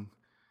acknowledge in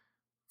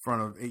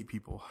front of 8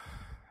 people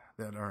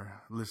that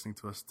are listening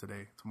to us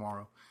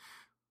tomorrow.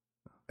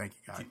 Thank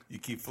you, God. You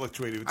keep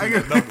fluctuating between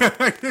that number.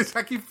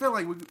 I keep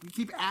feeling like we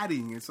keep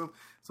adding, and so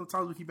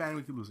sometimes we keep adding,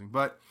 we keep losing.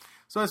 But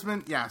so it's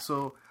been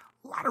so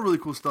a lot of really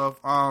cool stuff.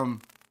 I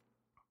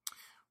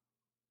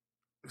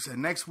said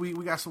next week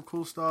we got some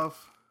cool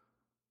stuff,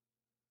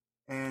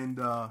 and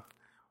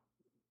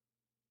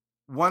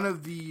one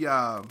of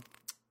the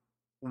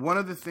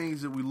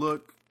things that we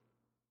look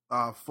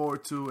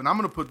forward to, and I'm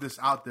going to put this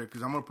out there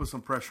because I'm going to put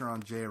some pressure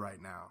on Jay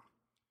right now.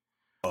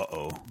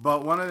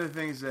 But one of the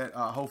things that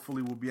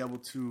hopefully we'll be able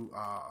to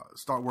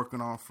start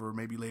working on for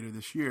maybe later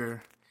this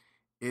year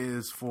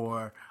is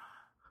for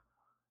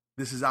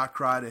This Is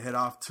Outcry to head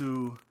off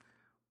to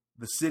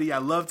the city I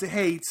love to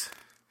hate.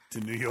 To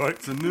New York?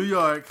 To New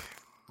York.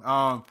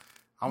 I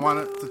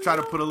want to try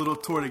to put a little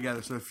tour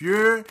together. So if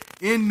you're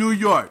in New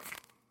York,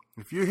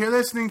 if you're here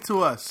listening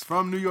to us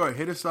from New York,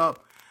 hit us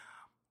up.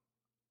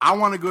 I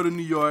want to go to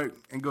New York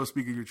and go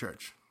speak at your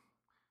church.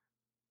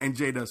 And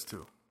Jay does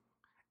too.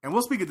 And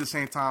we'll speak at the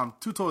same time,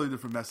 2 totally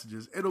different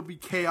messages. It'll be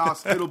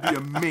chaos. It'll be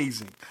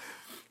amazing.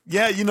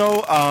 Yeah,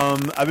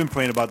 I've been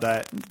praying about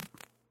that.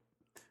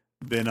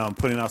 Been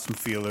putting out some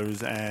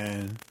feelers.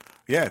 And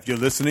yeah, if you're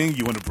listening,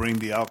 you want to bring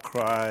the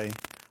Outcry,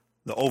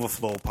 the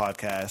Overflow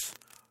podcast,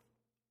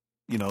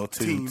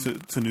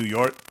 to New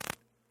York.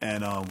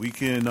 And we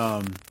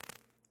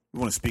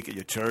want to speak at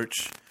your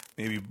church,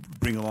 maybe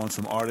bring along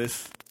some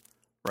artists,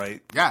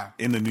 right? Yeah.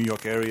 In the New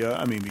York area.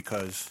 I mean,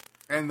 because...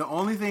 And the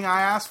only thing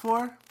I ask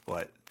for...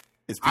 What?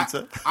 Is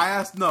pizza?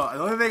 The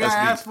only thing I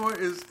ask for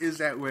is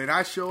that when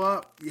I show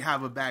up, you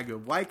have a bag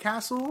of White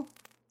Castle.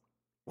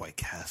 White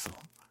Castle.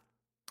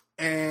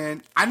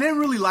 And I didn't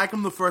really like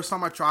them the first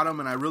time I tried them,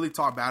 and I really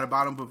talked bad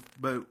about them,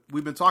 but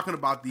we've been talking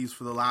about these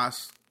for the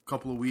last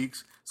couple of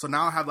weeks, so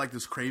now I have like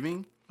this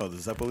craving. Oh, the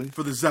Zeppelin?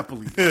 For the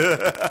Zeppelin.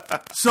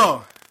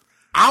 So,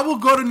 I will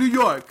go to New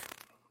York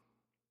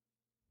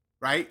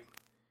right?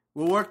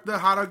 We'll work the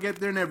how to get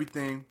there and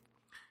everything.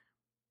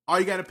 All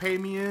you got to pay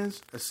me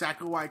is a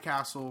sack of White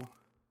Castle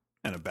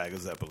and a bag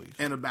of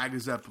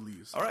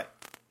Zeppelis. All right.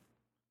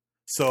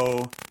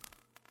 So,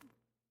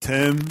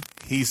 Tim,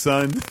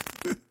 son,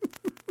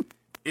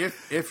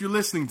 if you're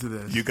listening to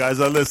this, you guys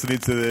are listening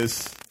to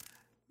this.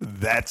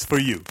 That's for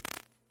you,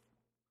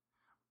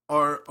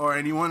 or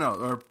anyone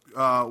else,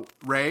 or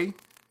Ray,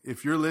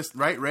 if you're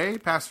listening, right? Ray,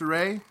 Pastor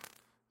Ray,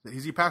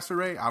 is he Pastor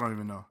Ray? I don't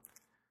even know.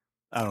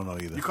 I don't know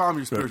either. You call him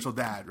your spiritual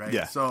dad, right?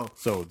 Yeah. So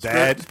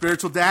dad,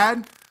 spiritual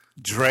dad,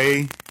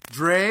 Dre,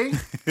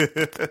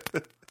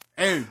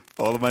 hey,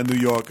 all of my New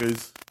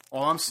Yorkers.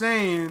 All I'm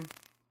saying,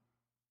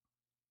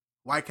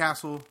 White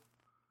Castle,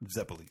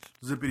 Zeppelis,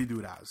 zippity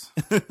doo dahs,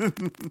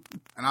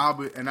 and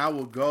I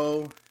will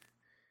go,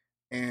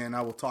 and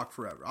I will talk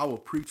forever. I will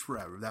preach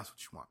forever. If that's what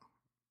you want.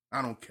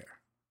 I don't care.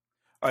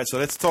 All right, so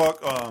let's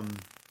talk.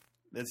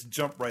 Let's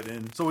jump right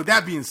in. So with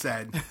that being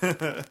said,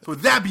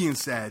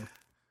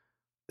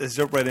 let's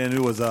jump right in.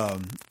 It was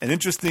an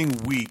interesting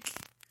week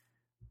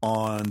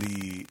on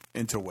the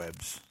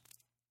interwebs,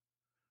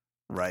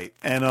 right?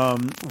 And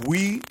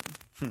we're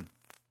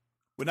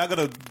not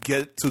gonna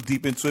get too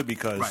deep into it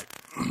because,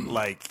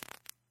 like,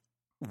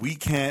 we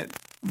can't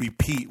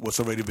repeat what's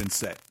already been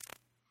said,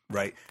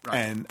 right?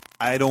 And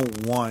I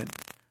don't want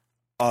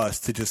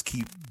us to just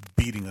keep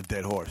beating a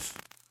dead horse,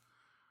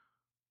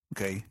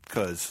 okay?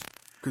 Because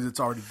it's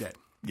already dead.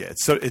 Yeah,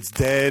 it's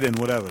dead and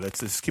whatever. Let's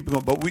just keep it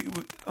going. But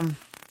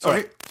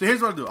so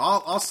here's what I'll do.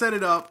 I'll set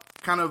it up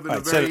kind of in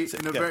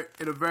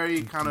a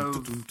very kind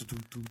of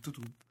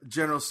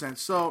general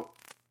sense. So,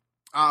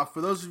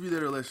 for those of you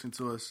that are listening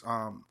to us,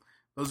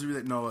 those of you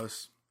that know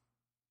us,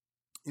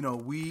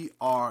 we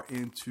are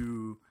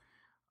into,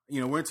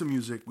 we're into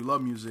music. We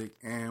love music,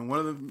 and one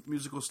of the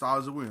musical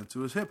styles that we're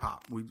into is hip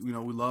hop. We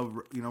love,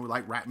 we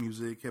like rap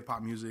music, hip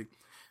hop music,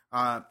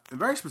 and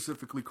very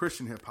specifically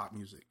Christian hip hop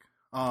music.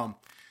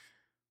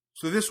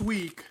 So this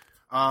week,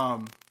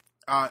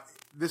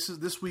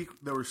 this week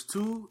there was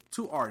two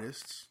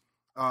artists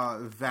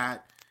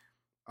that,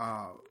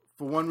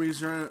 for one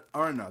reason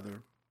or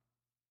another,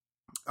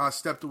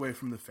 stepped away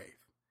from the faith.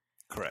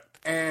 Correct.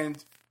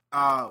 And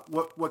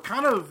what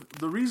kind of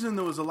the reason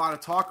there was a lot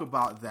of talk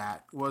about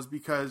that was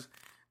because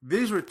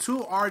these were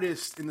two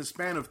artists in the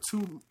span of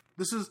two.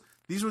 This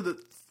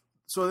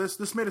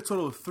made a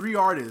total of 3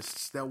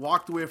 artists that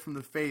walked away from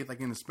the faith like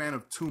in the span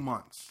of 2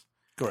 months.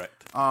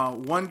 Correct.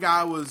 One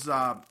guy was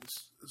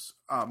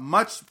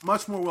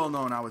much more well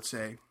known, I would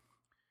say,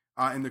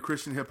 in the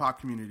Christian hip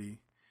hop community,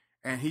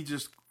 and he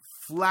just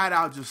flat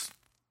out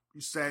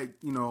said,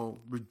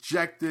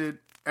 rejected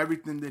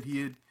everything that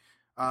he had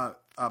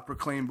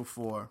proclaimed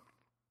before,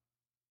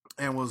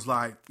 and was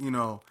like,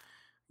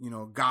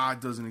 God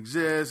doesn't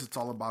exist. It's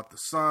all about the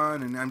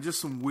sun, and I'm just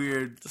some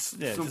weird,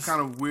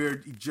 kind of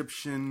weird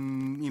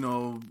Egyptian,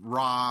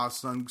 Ra,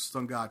 sun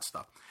god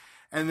stuff.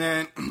 And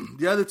then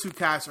the other 2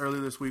 cats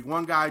earlier this week,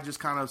 one guy just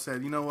kind of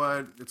said, you know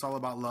what, it's all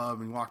about love,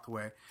 and he walked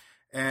away.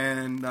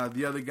 And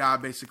the other guy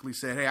basically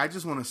said, hey, I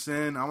just want to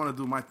sin. I want to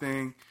do my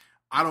thing.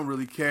 I don't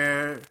really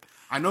care.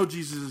 I know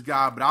Jesus is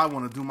God, but I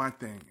want to do my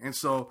thing. And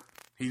so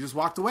he just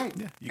walked away.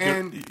 Yeah,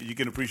 you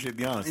can appreciate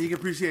the honesty. You can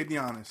appreciate the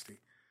honesty.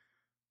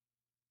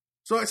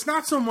 So it's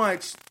not so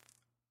much,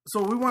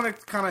 so we want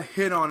to kind of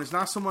hit on, it's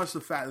not so much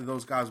the fact that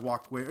those guys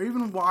walked away or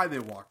even why they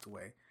walked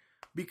away.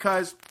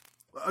 Because,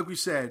 like we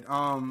said,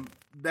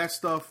 that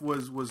stuff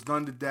was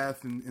done to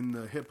death in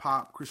the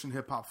Christian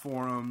hip hop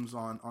forums,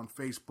 on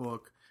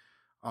Facebook,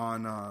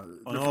 on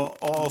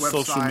all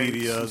social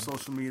media,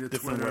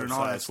 different Twitter, websites, and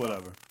all that stuff.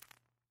 Whatever.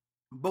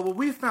 But what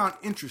we found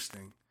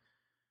interesting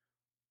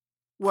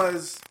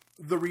was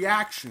the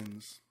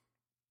reactions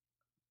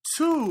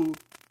to,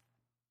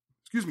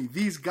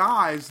 these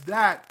guys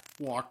that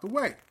walked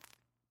away,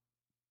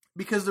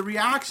 because the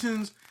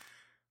reactions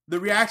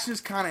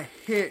kind of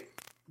hit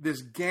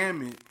this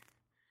gamut.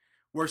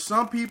 Where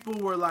some people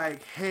were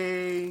like,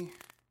 hey,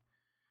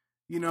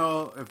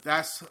 if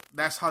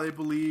that's how they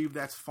believe,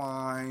 that's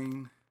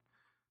fine.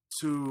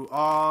 To,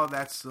 oh,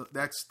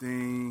 that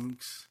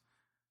stinks.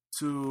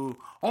 To,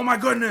 oh my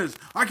goodness,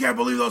 I can't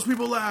believe those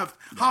people left.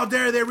 How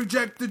dare they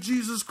reject the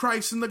Jesus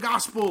Christ and the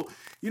gospel?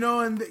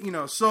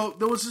 So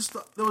there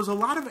was a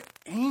lot of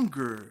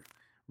anger.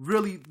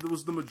 Really, there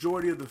was the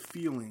majority of the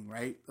feeling,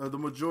 right? The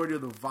majority of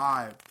the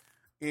vibe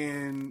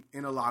in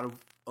a lot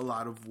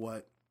of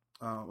what.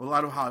 A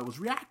lot of how it was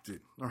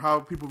reacted, or how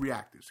people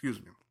reacted,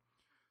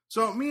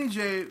 So me and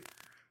Jay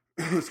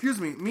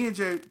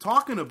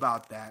talking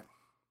about that,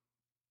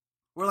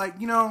 we're like,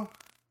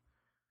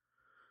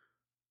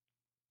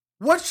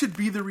 what should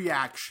be the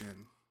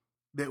reaction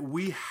that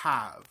we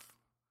have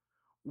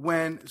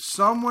when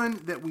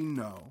someone that we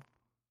know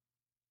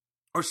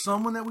or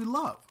someone that we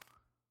love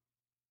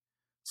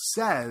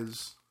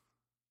says,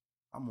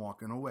 I'm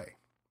walking away.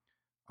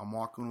 I'm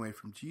walking away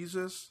from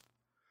Jesus.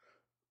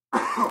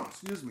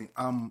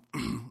 I'm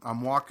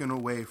walking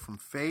away from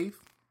faith.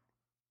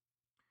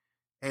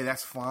 Hey,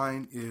 that's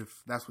fine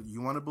if that's what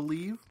you want to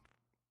believe.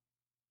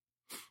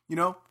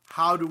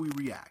 how do we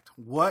react?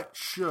 What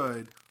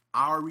should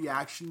our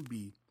reaction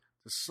be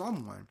to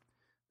someone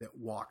that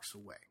walks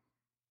away?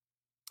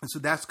 And so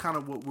that's kind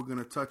of what we're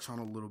going to touch on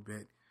a little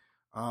bit.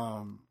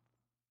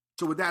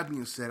 So with that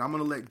being said, I'm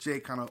going to let Jay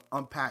kind of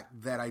unpack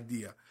that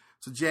idea.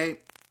 So Jay,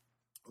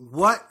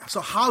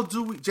 how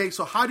do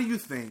you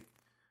think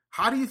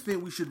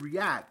we should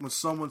react when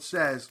someone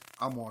says,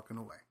 I'm walking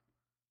away?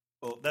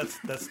 Well,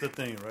 that's the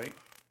thing, right?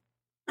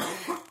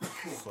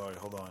 Sorry,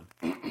 hold on.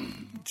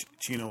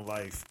 Chino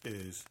Life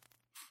is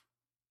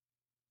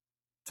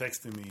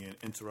texting me and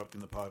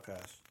interrupting the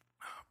podcast.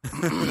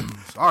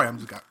 Sorry, I'm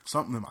just got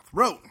something in my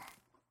throat.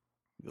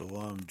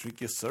 Go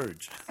drink your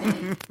surge.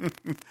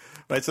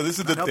 Right, so this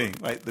is the thing,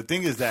 right? The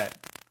thing is that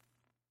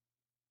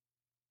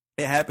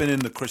it happened in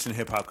the Christian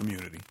hip hop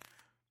community.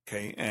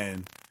 Okay,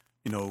 and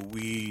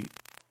we,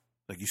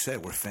 like you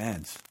said, we're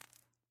fans.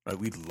 Right?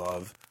 We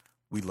love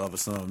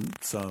some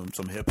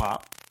hip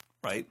hop,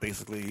 right?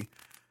 Basically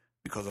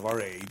because of our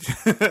age.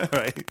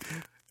 Right?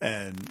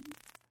 And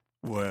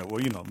where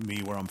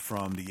I'm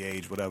from, the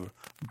age, whatever.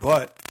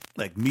 But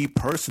like me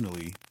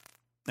personally,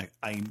 like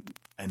I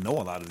know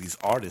a lot of these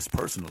artists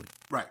personally.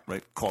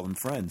 Right. Call them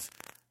friends.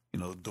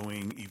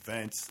 Doing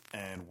events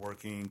and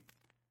working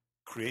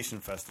Creation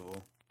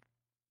Festival.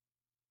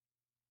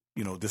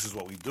 This is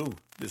what we do.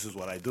 This is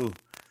what I do.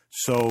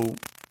 So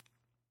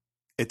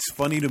it's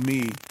funny to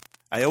me.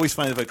 I always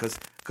find it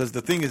because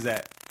the thing is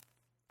that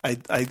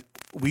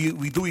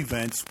we do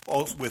events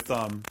also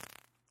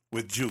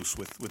with Juice,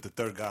 with the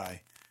third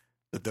guy,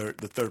 the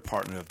third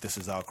partner of This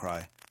Is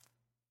Outcry.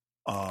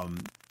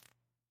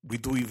 We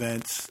do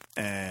events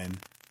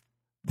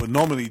but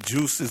normally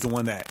Juice is the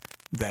one that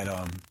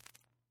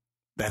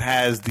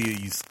has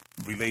these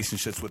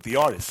relationships with the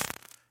artists.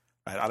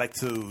 Right? I like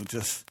to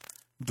just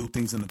do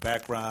things in the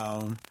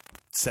background,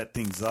 set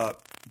things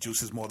up.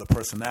 Juice is more the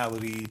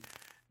personality,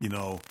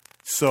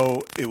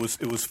 So it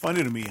was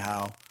funny to me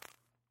how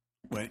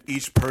when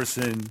each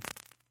person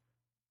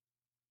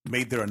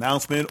made their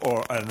announcement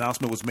or an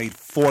announcement was made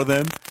for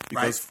them,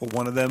 because for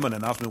one of them an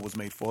announcement was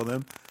made for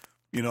them,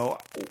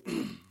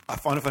 I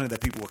found it funny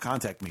that people would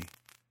contact me.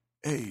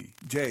 Hey,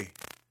 Jay,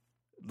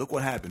 look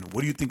what happened.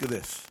 What do you think of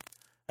this?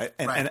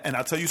 And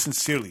I'll tell you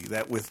sincerely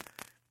that with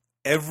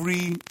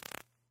every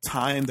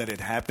time that it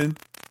happened,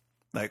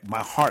 like my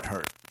heart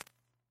hurt.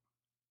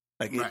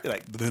 Like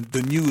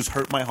the news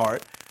hurt my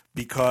heart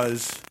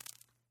because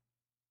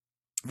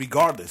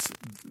regardless,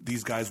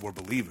 these guys were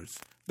believers.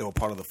 They were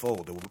part of the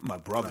fold. They were my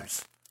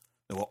brothers.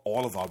 They were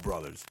all of our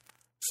brothers.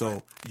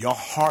 So your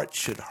heart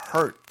should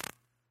hurt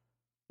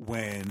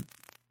when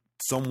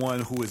someone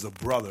who is a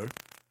brother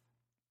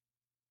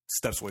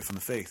steps away from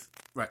the faith.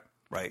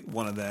 Right.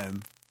 One of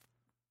them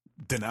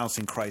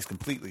denouncing Christ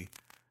completely.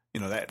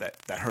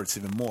 That hurts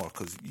even more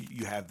because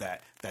you have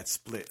that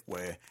split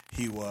where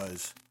he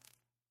was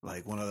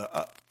like one of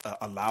the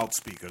a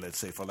loudspeaker, let's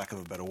say, for lack of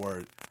a better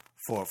word,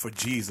 for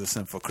Jesus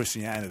and for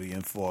Christianity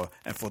and for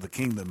the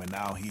kingdom, and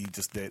now he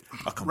just did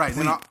a complete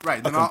Then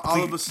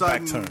all of a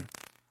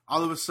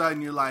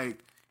sudden you're like,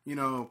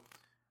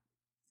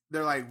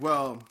 they're like,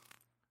 well,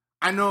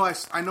 I know I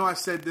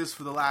said this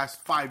for the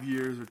last 5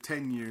 years or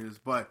 10 years,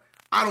 but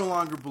I no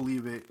longer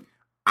believe it.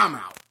 I'm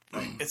out.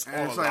 It's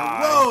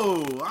like,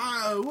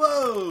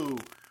 whoa,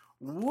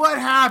 what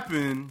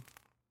happened?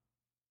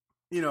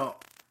 This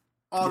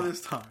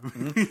time.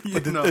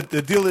 Mm-hmm. But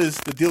the deal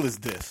is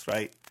this,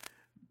 right?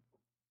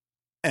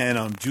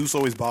 And Juice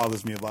always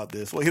bothers me about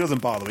this. Well, he doesn't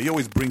bother me. He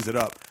always brings it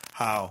up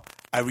how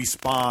I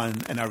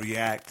respond and I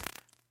react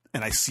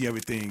and I see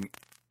everything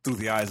through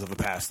the eyes of a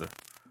pastor,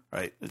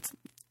 right?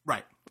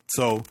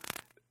 So,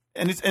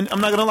 and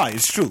I'm not gonna lie,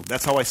 it's true.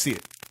 That's how I see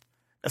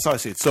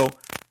it. So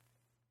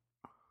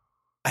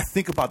I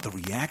think about the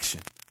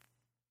reaction,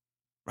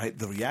 right?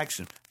 The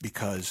reaction,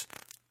 because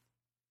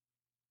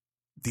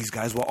these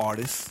guys were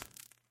artists,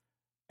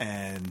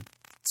 and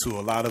to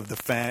a lot of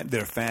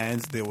their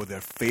fans, they were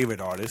their favorite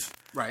artists.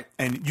 Right.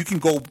 And you can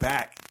go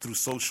back through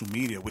social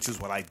media, which is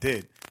what I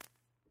did,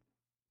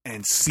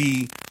 and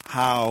see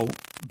how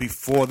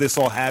before this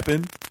all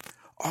happened,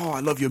 oh, I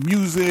love your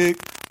music.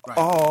 Right.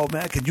 Oh,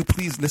 man, can you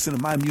please listen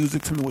to my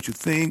music? Tell me what you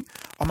think.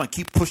 I'm going to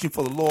keep pushing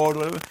for the Lord,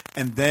 whatever.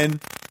 And then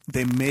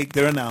they make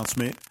their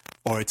announcement,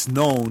 or it's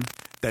known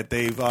that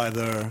they've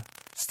either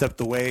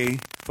stepped away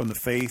from the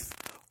faith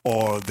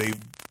or they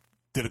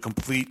did a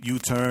complete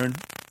U-turn.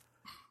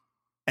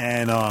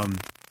 And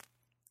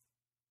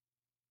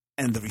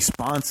the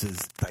response is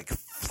like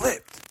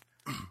flipped.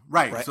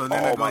 Right. So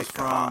then it goes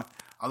from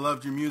I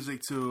loved your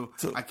music to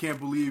I can't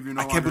believe you're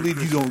no longer I can't believe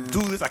Christian. You don't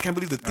do this. I can't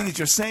believe the things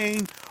you're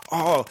saying.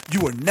 Oh, you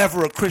were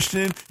never a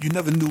Christian. You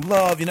never knew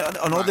love. And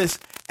all this.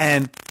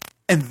 And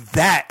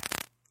that,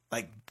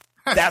 like,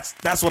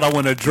 that's what I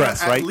want to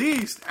address, right?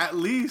 At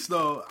least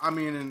though, I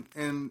mean,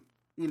 and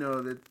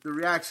the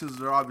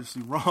reactions are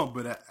obviously wrong,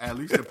 but at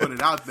least they put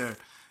it out there.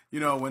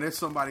 When it's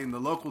somebody in the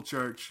local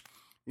church,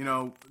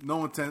 no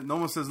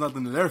one says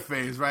nothing to their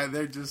face, right?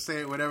 They're just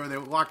saying whatever they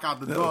walk out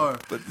the door.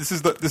 But this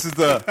is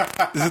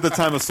the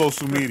time of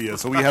social media,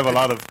 so we have a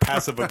lot of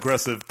passive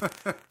aggressive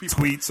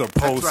tweets or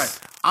posts.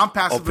 That's right. I'm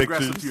passive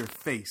aggressive to your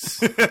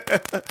face.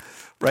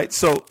 Right?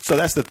 So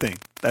that's the thing.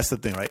 That's the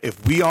thing, right?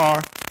 If we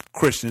are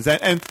Christians,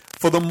 and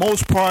for the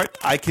most part,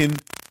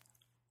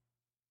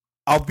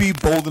 I'll be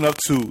bold enough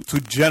to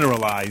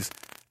generalize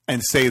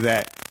and say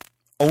that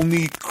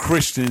only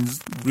Christians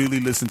really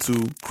listen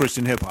to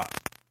Christian hip hop.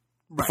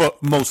 Right.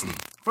 Mostly.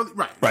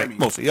 Right.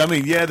 Mostly. I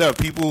mean, yeah, there are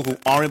people who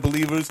aren't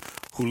believers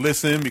who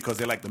listen because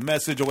they like the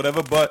message or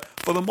whatever, but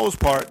for the most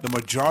part, the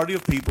majority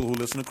of people who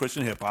listen to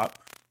Christian hip hop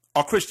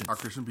are Christians. Are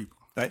Christian people.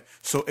 Right?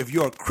 So if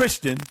you're a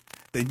Christian,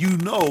 then you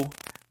know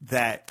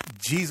that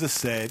Jesus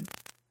said,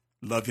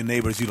 love your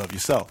neighbor as you love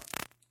yourself.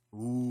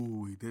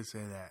 Ooh, he did say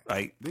that.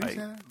 Right? Did he say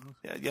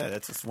that? Yeah,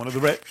 that's just one of the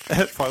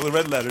part of the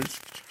red letters.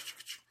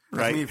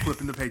 Right? Me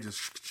flipping the pages.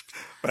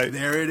 Right.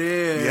 There it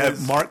is. You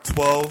have Mark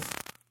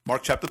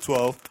chapter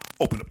 12.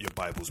 Open up your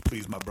Bibles,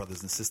 please, my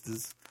brothers and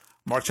sisters.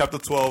 Mark chapter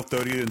 12,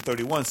 30 and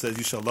 31 says,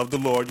 you shall love the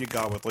Lord your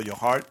God with all your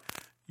heart,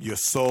 your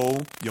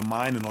soul, your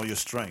mind, and all your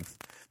strength.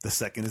 The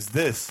second is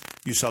this,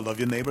 you shall love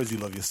your neighbor as you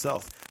love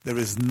yourself. There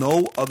is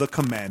no other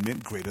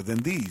commandment greater than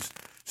these.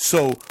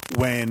 So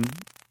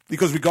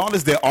because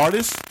regardless, they're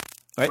artists,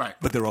 right?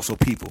 But they're also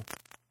people.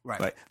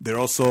 Right. They're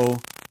also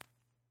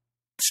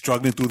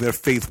struggling through their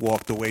faith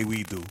walk the way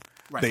we do.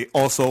 Right. They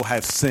also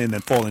have sinned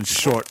and fallen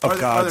short of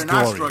God's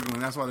glory. They're not struggling.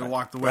 That's why they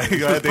walked away.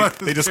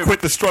 They just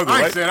quit the struggle,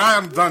 right? I said, I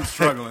am done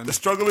struggling. The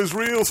struggle is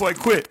real, so I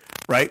quit,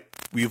 right?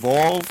 We've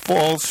all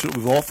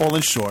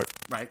fallen short,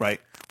 right?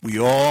 We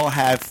all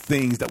have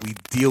things that we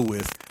deal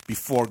with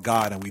before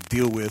God and we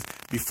deal with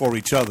before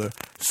each other.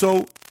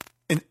 So,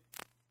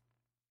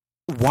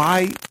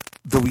 why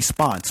the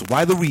response?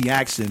 Why the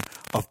reaction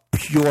of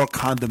pure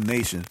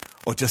condemnation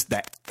or just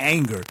that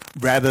anger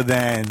rather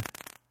than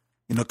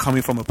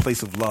coming from a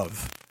place of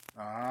love,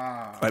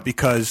 right?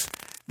 Because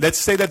let's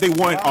say that they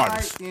weren't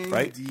artists,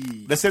 right?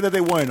 Let's say that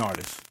they weren't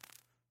artists,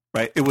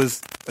 right? It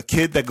was a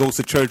kid that goes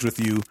to church with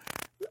you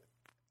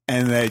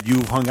and that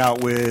you've hung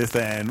out with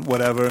and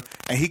whatever,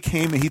 and he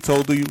came and he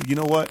told you, you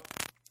know what?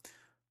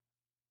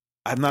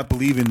 I'm not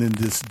believing in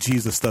this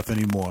Jesus stuff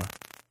anymore.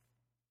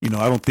 I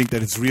don't think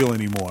that it's real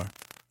anymore.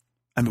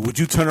 I mean, would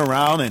you turn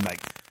around and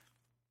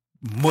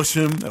mush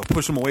him or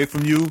push him away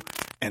from you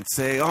and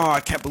say, oh, I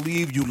can't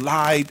believe you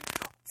lied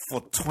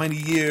for 20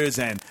 years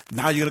and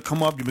now you're going to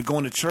come up, you've been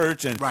going to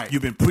church and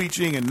you've been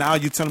preaching and now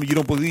you're telling me you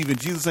don't believe in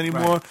Jesus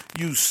anymore? Right.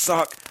 You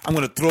suck. I'm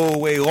going to throw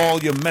away all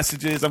your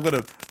messages. I'm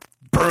going to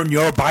burn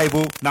your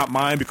Bible, not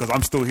mine because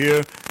I'm still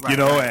here,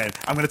 and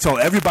I'm going to tell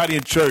everybody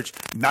in church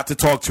not to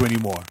talk to you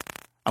anymore.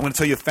 I'm going to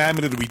tell your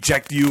family to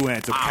reject you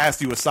and to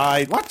cast you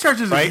aside. What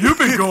churches have you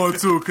been going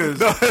to?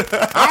 Because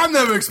I've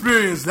never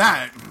experienced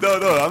that.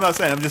 No, I'm not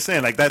saying. I'm just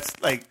saying that's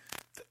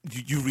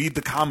you read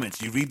the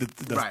comments, you read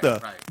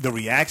the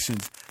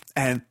reactions,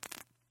 and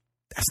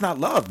that's not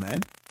love,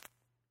 man.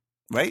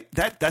 Right?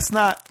 That's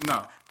not.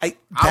 No. I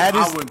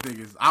wouldn't think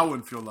it's. I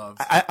wouldn't feel love.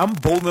 I'm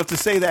bold enough to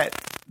say that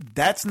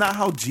that's not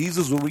how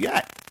Jesus will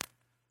react.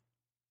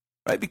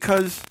 Right?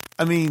 Because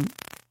how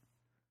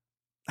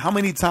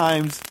many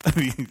times?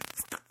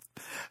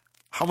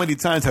 How many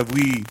times have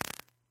we,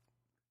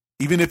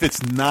 even if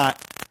it's not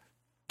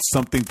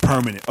something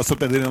permanent or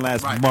something that didn't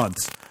last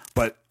months,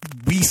 but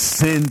we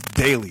sin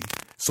daily.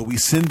 So we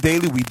sin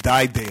daily, we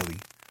die daily.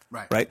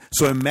 Right?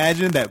 So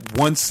imagine that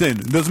one sin,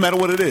 it doesn't matter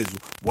what it is,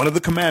 one of the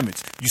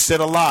commandments, you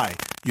said a lie,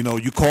 you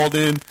called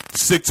in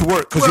sick to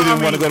work because you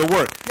didn't want to go to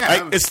work.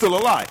 Yeah, right? It's still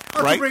a lie,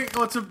 right?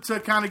 To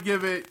kind of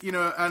give it,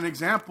 an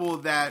example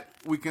that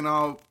we can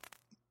all,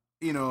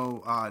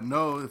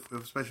 know,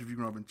 especially if you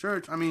grew up in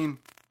church.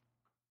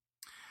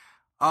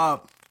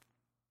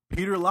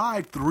 Peter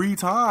lied 3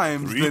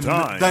 times.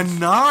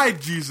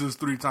 Denied Jesus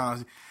 3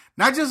 times.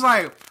 Not just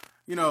no,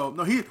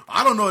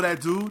 I don't know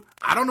that dude.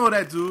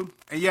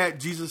 And yet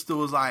Jesus still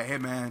was like, hey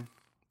man,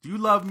 do you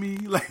love me?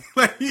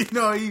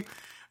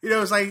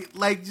 It's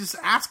like just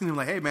asking him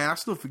hey man, I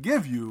still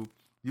forgive you.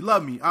 You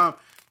love me.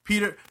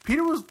 Peter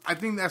was, I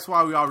think that's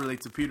why we all relate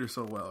to Peter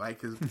so well, right?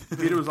 Because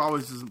Peter was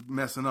always just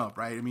messing up,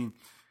 right?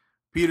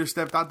 Peter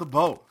stepped out the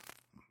boat.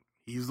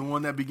 He's the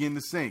one that began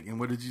to sink. And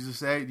what did Jesus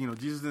say?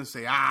 Jesus didn't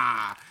say,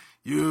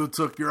 you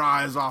took your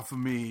eyes off of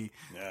me.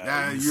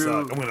 Yeah, you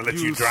suck. I'm going to let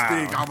you drown.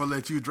 Stink. I'm going to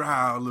let you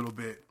drown a little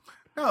bit.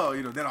 No,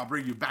 then I'll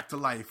bring you back to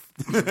life.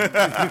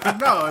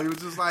 No, he was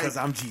just like, because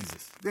I'm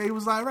Jesus. Yeah, he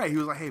was like, right. He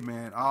was like, hey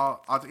man,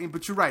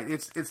 but you're right.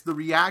 It's the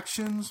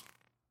reactions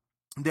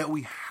that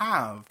we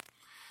have.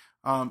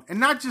 And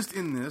not just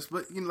in this,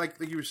 but like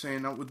you were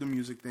saying, not with the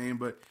music thing,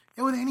 but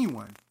with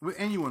anyone,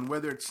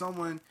 whether it's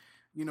someone,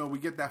 we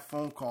get that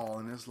phone call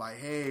and it's like,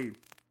 hey,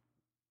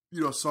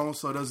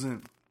 so-and-so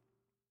doesn't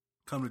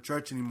come to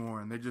church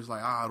anymore. And they're just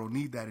like, I don't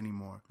need that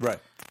anymore. Right.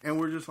 And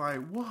we're just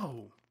like,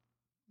 whoa,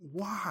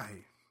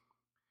 why?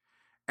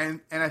 And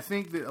I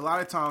think that a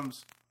lot of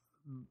times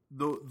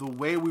the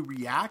way we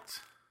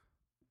react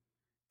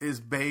is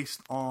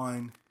based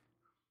on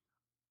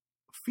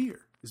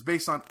fear. It's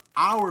based on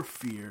our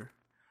fear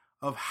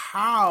of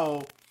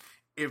how,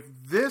 if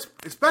this,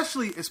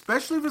 especially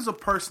if it's a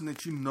person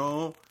that you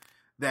know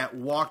that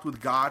walked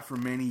with God for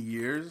many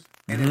years,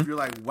 and if you're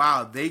like,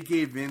 wow, they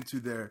gave in to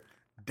their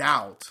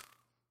doubt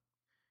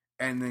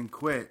and then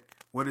quit,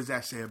 what does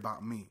that say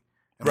about me?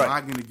 Am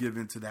I going to give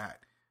into that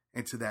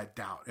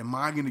doubt? Am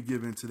I going to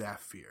give into that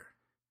fear?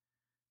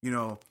 You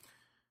know,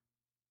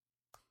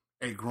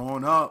 hey,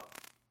 growing up,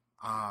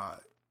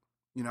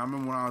 you know, I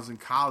remember when I was in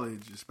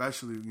college,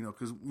 especially, you know,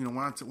 because, you know, when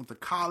I went to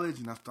college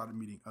and I started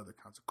meeting other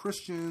kinds of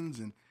Christians,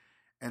 and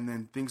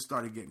then things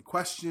started getting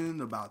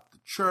questioned about the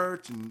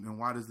church and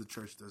why does the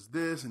church does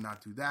this and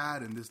not do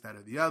that and this, that,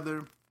 or the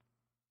other.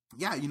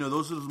 Yeah, you know,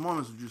 those are those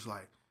moments where you're just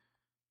like,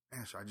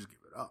 man, should I just give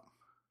it up?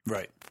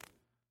 Right.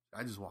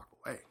 I just walk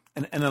away.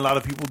 And a lot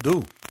of people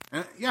do.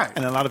 And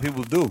a lot of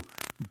people do.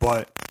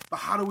 But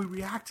how do we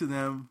react to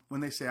them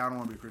when they say, I don't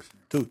want to be a Christian?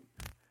 Dude,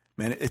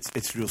 man,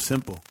 it's real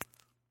simple.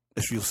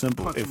 It's real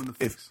simple. Punch them in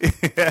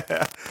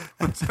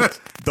the face.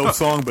 Dope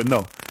song, but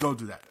no. Don't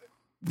do that.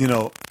 You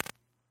know,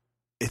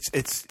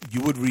 it's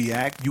you would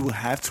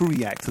have to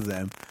react to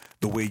them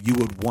the way you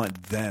would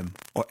want them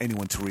or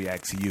anyone to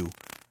react to you.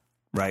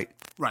 Right?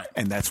 Right.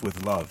 And that's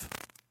with love.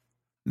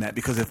 Now,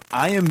 because if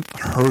I am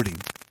hurting,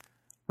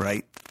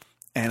 right,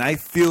 and I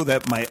feel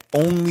that my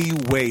only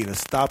way to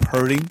stop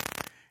hurting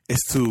is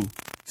to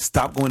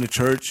stop going to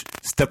church,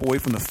 step away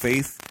from the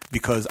faith,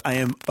 because I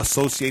am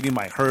associating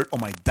my hurt or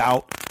my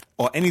doubt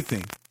or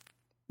anything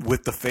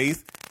with the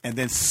faith, and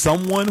then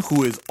someone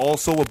who is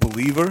also a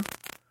believer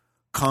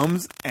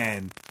comes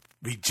and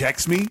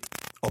rejects me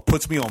or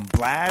puts me on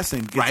blast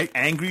and gets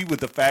angry with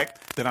the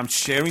fact that I'm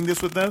sharing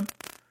this with them,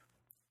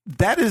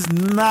 that is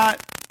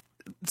not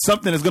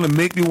something that's going to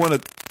make me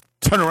want to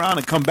turn around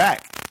and come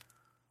back,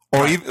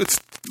 or even,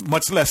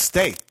 much less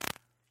stay.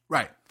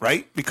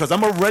 Right? Because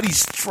I'm already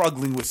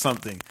struggling with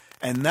something.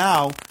 And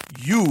now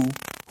you,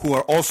 who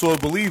are also a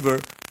believer,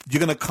 you're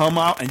going to come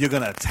out and you're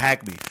going to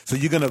attack me. So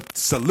you're going to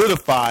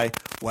solidify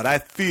what I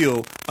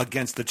feel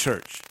against the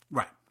church.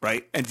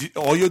 Right? And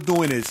all you're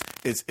doing is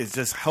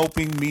just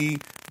helping me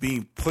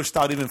being pushed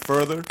out even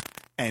further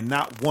and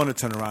not want to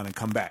turn around and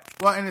come back.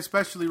 Well, and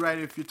especially, right,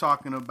 if you're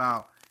talking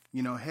about,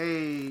 you know,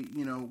 hey,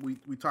 you know,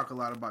 we talk a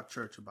lot about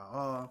church,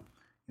 about,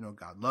 you know,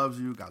 God loves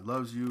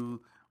you.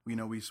 You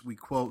know, we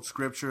quote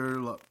scripture,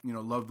 you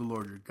know, love the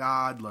Lord your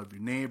God, love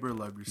your neighbor,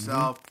 love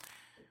yourself.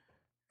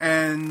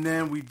 And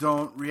then we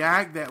don't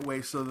react that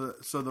way. So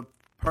the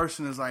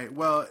person is like,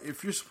 well,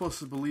 if you're supposed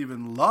to believe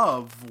in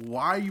love,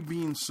 why are you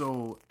being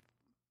so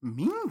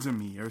mean to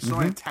me or so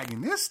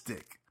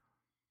antagonistic?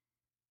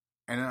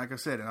 And then, like I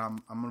said, and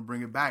I'm going to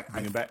bring it back.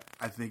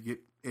 I think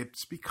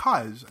it's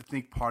because I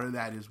think part of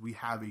that is we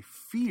have a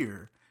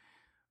fear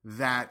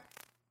that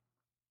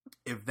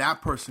if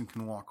that person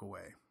can walk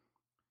away,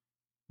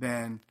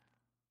 then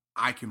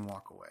I can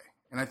walk away.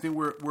 And I think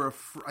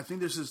I think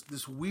there's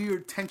this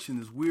weird tension,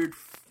 this weird,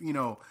 you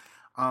know,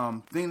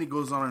 thing that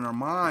goes on in our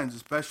minds,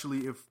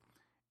 especially if,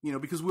 you know,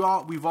 because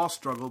we've all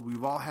struggled,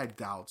 we've all had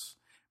doubts,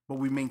 but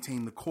we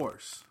maintained the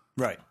course.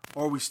 Right.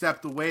 Or we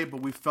stepped away,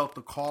 but we felt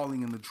the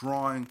calling and the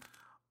drawing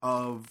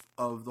of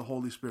the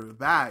Holy Spirit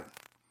back.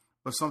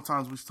 But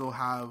sometimes we still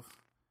have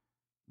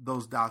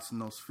those doubts and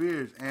those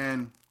fears.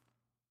 And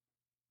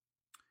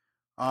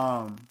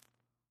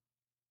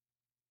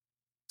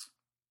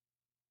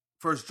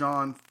First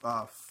John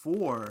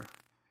 4,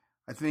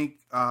 I think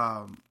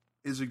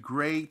is a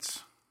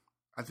great.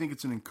 I think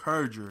it's an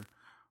encourager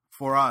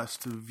for us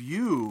to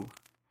view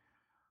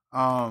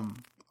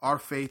our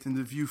faith and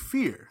to view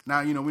fear. Now,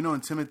 you know, we know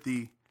in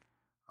Timothy,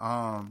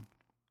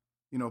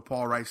 you know,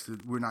 Paul writes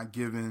that we're not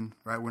given,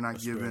 right? We're not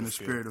given a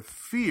spirit of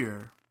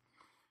fear,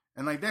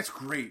 and like that's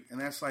great,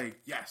 and that's like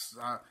yes,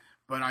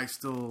 but I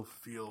still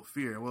feel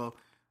fear. Well,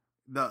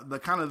 the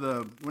kind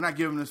of we're not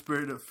given a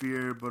spirit of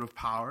fear, but of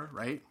power,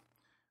 right?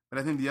 But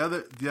I think the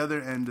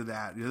other end of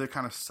that, the other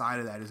kind of side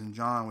of that is in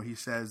John, where he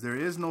says, there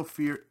is no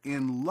fear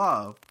in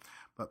love,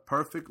 but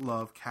perfect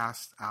love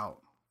casts out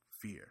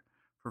fear.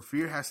 For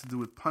fear has to do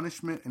with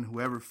punishment, and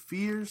whoever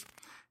fears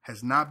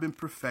has not been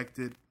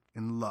perfected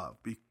in love.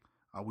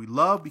 We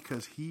love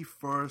because he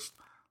first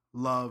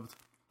loved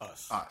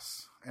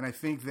us. And I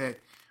think that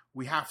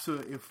we have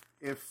to,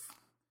 if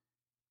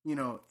you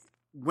know,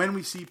 when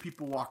we see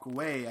people walk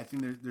away, I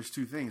think there's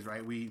two things,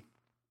 right? We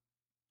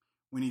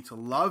need to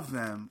love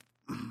them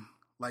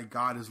like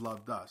God has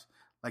loved us.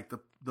 Like the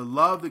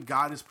love that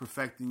God is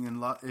perfecting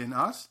in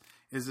us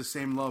is the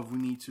same love we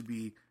need to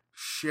be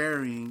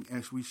sharing,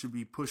 and we should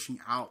be pushing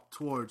out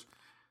towards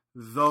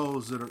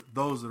those that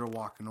are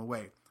walking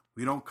away.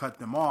 We don't cut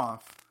them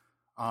off,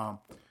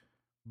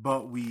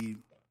 but we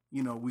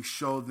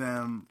show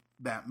them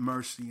that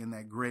mercy and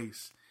that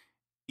grace,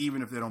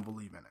 even if they don't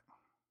believe in it.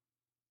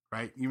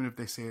 Right? Even if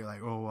they say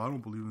like, "Oh, I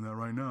don't believe in that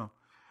right now."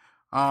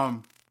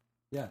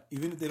 Yeah,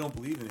 even if they don't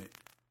believe in it.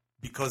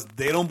 Because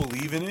they don't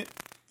believe in it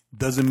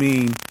doesn't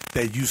mean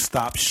that you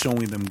stop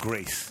showing them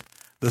grace.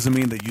 Doesn't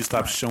mean that you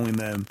stop showing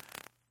them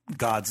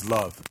God's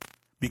love.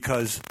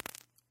 Because,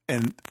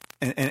 and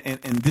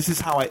and this is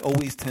how I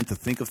always tend to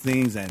think of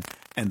things, and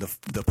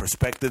the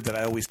perspective that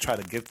I always try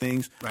to give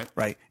things.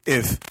 Right.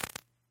 If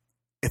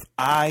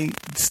I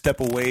step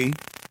away,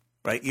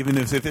 right, even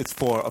if it's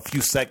for a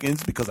few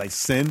seconds because I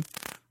sin,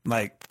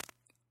 like,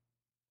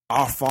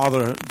 our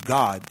Father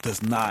God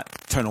does not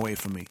turn away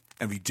from me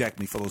and reject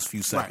me for those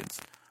few seconds,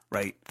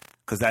 right?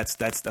 Because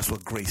that's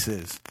what grace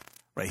is,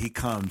 right? He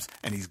comes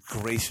and he's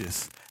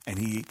gracious and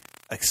he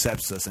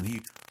accepts us and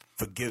he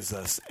forgives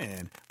us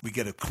and we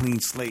get a clean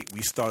slate.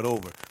 We start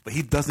over, but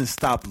he doesn't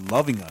stop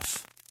loving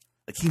us.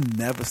 Like, he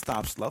never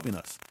stops loving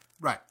us.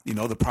 Right. You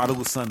know, the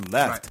prodigal son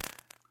left,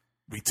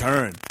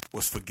 returned,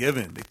 was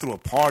forgiven. They threw a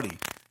party.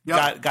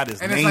 Yep. Got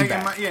his and name it's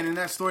like back. and in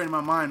that story in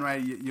my mind,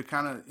 right? You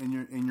kind of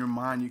in your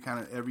mind, you kind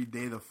of every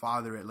day the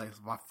Father at, like,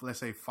 let's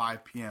say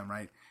 5 p.m.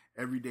 right?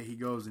 Every day he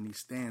goes and he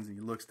stands and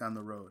he looks down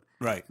the road,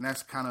 right? And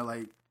that's kind of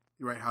like,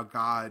 right, how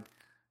God,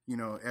 you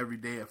know, every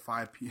day at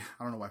 5 p.m.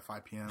 I don't know why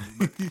 5 p.m.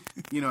 But,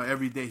 you know,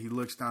 every day he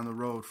looks down the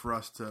road for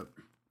us to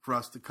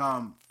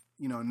come,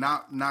 you know,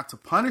 not to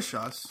punish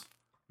us,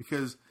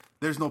 because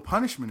there's no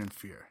punishment in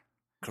fear.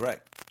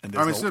 Correct. And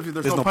there's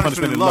no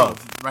punishment in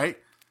love, right?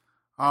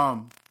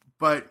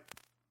 But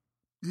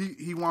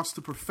he wants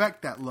to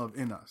perfect that love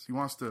in us. He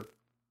wants to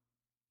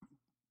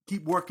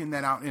keep working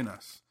that out in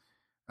us.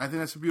 I think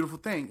that's a beautiful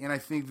thing, and I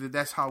think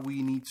that's how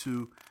we need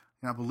to.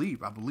 And I believe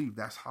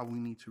that's how we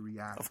need to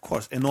react. Of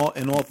course, in all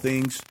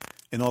things,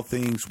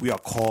 we are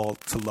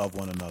called to love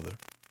one another.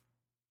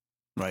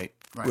 Right?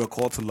 We are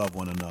called to love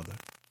one another,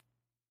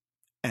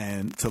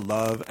 and to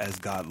love as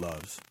God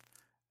loves,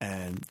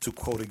 and to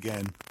quote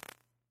again,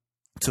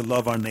 to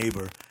love our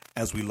neighbor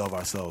as we love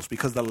ourselves.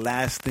 Because the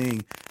last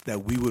thing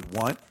that we would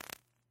want,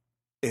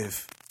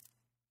 if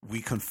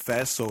we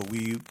confess or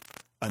we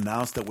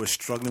announce that we're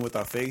struggling with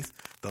our faith,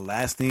 the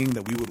last thing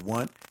that we would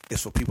want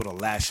is for people to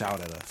lash out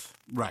at us.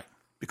 Right.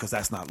 Because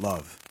that's not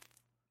love.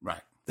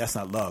 Right. That's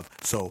not love.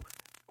 So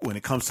when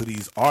it comes to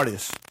these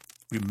artists,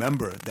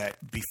 remember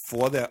that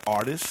before they're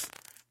artists,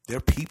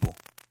 they're people.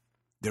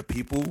 They're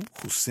people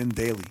who sin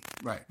daily.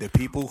 Right. They're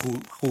people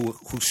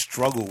who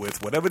struggle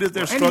with whatever it is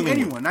they're struggling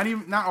anyone,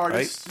 with. Not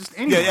artists, right? just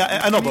anyone.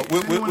 Yeah, I know, but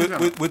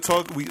we're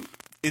talking.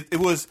 It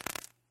was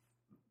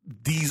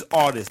these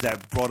artists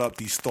that brought up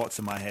these thoughts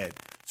in my head.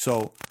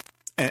 So,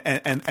 and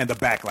the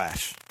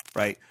backlash,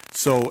 right?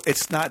 So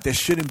it's not. There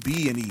shouldn't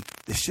be any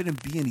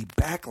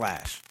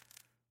backlash,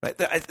 right?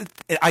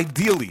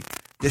 Ideally,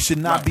 there should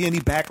not be any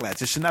backlash.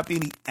 There should not be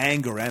any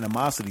anger,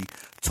 animosity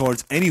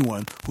towards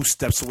anyone who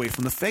steps away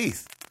from the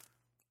faith.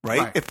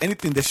 Right? If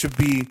anything, there should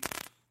be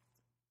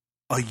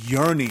a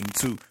yearning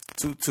to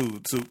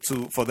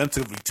for them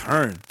to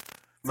return,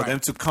 for them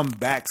to come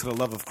back to the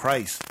love of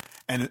Christ.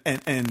 And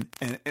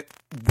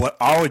what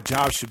our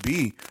job should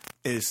be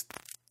is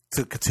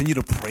to continue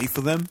to pray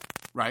for them.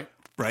 Right.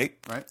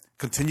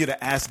 Continue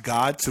to ask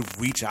God to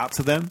reach out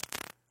to them.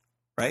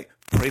 Right.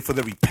 Pray for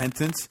their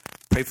repentance.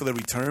 Pray for their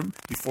return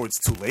before it's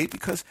too late,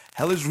 because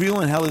hell is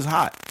real and hell is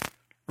hot.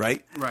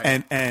 Right.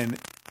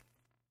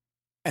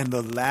 And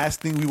the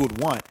last thing we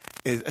would want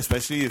is,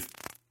 especially if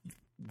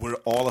we're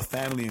all a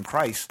family in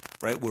Christ,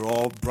 right? We're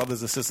all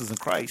brothers and sisters in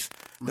Christ.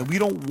 Then we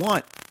don't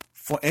want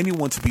for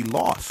anyone to be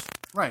lost.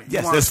 Right.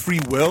 Yes, there's free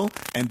will,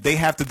 and they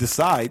have to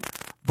decide,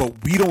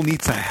 but we don't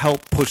need to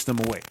help push them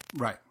away.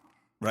 Right.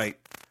 Right.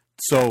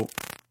 So,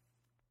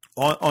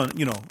 on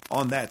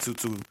that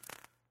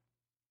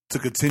to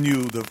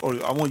continue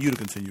or I want you to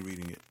continue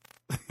reading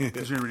it.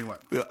 Continue reading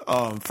what?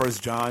 1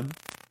 John.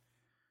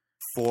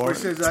 4,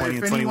 says, 20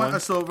 and 21.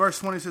 So verse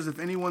 20 says, if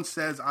anyone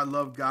says, I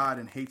love God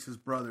and hates his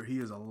brother, he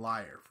is a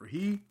liar. For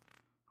he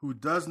who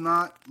does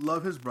not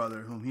love his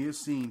brother whom he has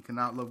seen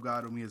cannot love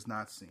God whom he has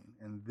not seen.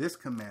 And this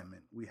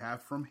commandment we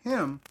have from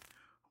him,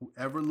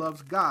 whoever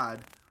loves God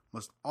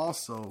must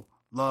also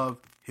love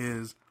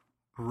his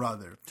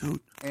brother. Dude.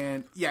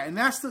 And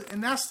that's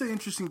the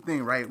interesting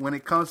thing, right? When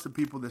it comes to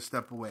people that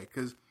step away,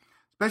 because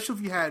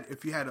especially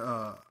if you had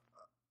a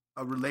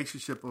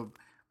relationship of,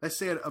 let's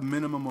say, a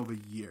minimum of a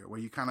year, where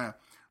you kind of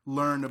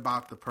learned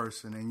about the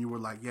person and you were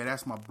like, yeah,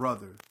 that's my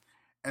brother.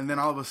 And then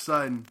all of a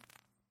sudden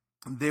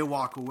they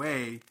walk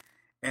away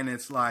and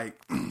it's like,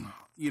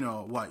 you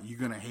know what, you're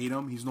going to hate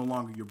him. He's no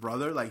longer your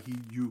brother. Like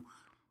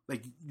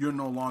you're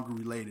no longer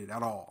related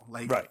at all.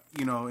 Like, right.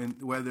 You know,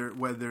 and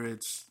whether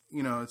it's,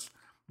 you know, it's,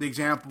 the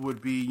example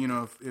would be, you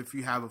know, if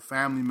you have a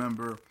family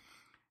member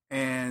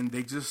and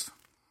they're just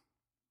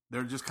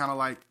kind of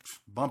like,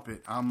 bump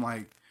it. I'm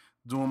like,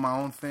 doing my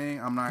own thing.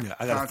 I'm not.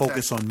 I gotta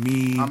focus on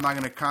me. I'm not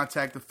gonna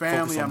contact the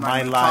family. I'm not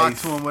gonna talk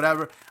to them.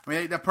 Whatever. I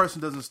mean, that person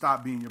doesn't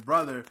stop being your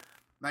brother.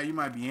 Now you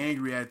might be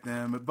angry at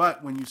them,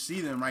 but when you see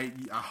them, right?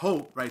 I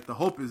hope, right? The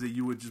hope is that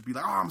you would just be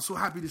like, "Oh, I'm so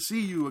happy to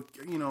see you."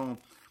 You know,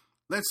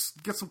 let's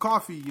get some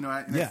coffee. You know,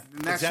 and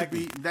that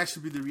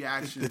should be the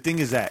reaction. The thing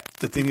is that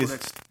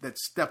that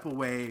step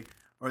away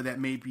or that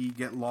maybe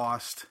get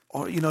lost,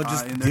 or you know,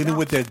 just dealing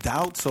with their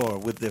doubts or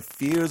with their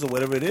fears or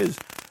whatever it is,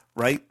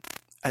 right?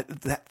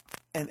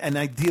 And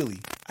ideally,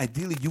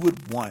 you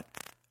would want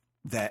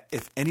that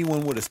if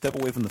anyone were to step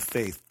away from the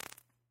faith,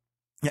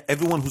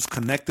 everyone who's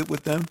connected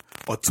with them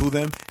or to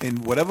them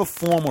in whatever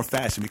form or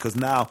fashion, because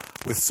now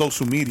with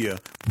social media,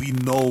 we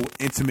know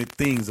intimate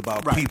things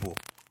about people,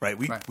 right?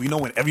 We know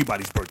when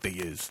everybody's birthday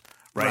is,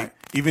 right?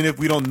 Even if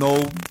we don't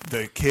know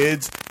their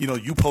kids,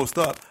 you post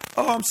up,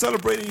 oh, I'm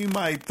celebrating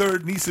my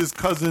third niece's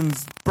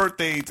cousin's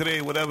birthday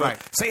today, whatever.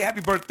 Say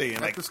happy birthday.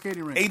 And like the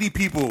skating rink. 80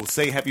 people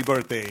say happy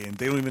birthday, and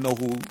they don't even know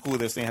who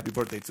they're saying happy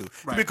birthday to.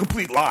 It'd be a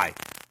complete lie,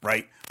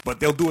 right? But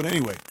they'll do it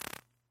anyway.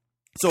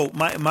 So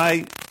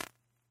my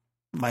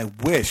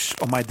wish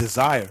or my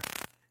desire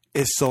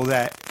is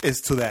that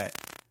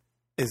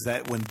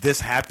when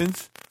this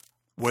happens,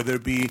 whether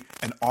it be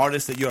an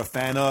artist that you're a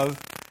fan of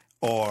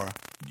or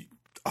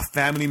a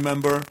family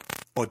member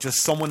or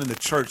just someone in the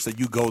church that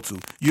you go to,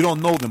 you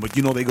don't know them, but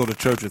they go to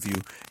church with you,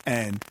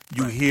 and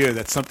you hear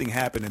that something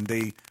happened and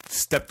they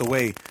stepped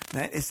away,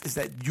 is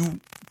that you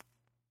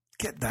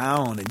get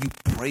down and you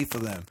pray for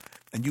them.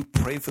 And you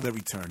pray for their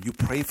return. You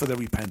pray for their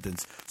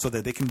repentance so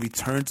that they can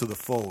return to the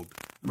fold,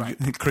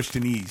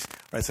 Christianese,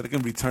 right? So they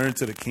can return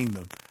to the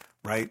kingdom,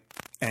 right?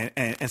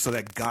 And so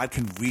that God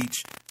can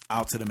reach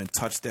out to them and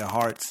touch their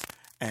hearts,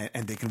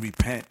 and they can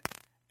repent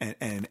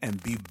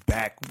and be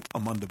back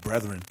among the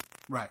brethren,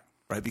 right?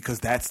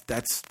 Because that's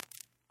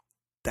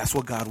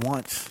what God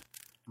wants.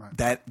 Right.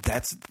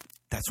 That's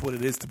what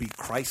it is to be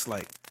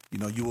Christ-like.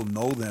 You will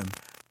know them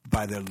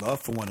by their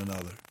love for one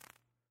another.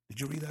 Did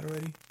you read that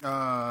already?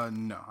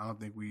 No, I don't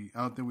think we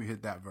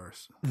hit that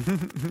verse.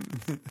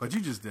 But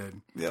you just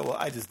did. Yeah, well,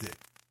 I just did. Right?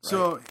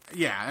 So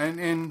yeah,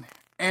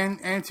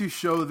 and to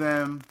show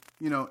them,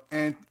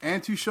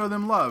 and to show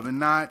them love, and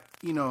not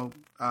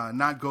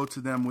not go to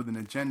them with an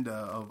agenda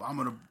of I'm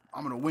gonna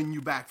win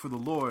you back for the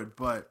Lord,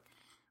 but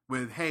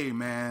with, hey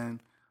man,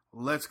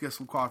 let's get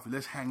some coffee,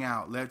 let's hang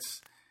out,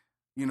 let's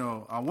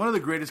one of the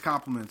greatest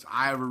compliments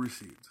I ever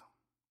received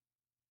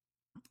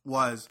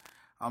was,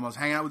 I was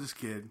hanging out with this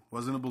kid,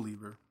 wasn't a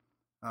believer,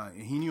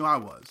 and he knew I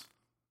was.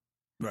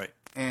 Right.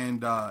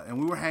 And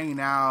we were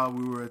hanging out.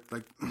 We were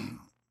like hanging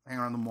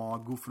around the mall,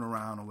 goofing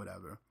around or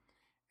whatever.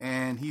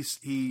 And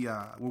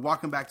we're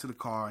walking back to the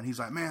car, and he's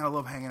like, "Man, I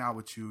love hanging out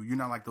with you. You're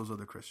not like those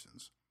other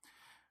Christians."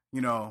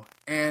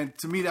 And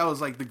to me, that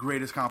was like the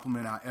greatest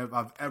compliment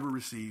I've ever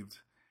received,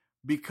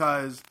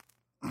 because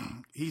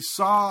he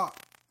saw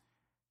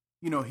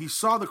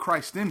the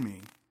Christ in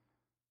me,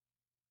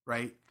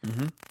 right?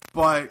 Mm-hmm.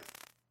 But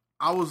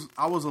I was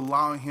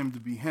allowing him to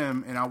be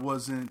him, and I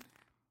wasn't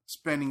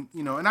spending,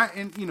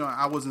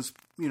 I wasn't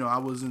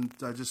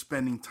just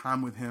spending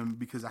time with him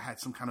because I had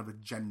some kind of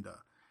agenda.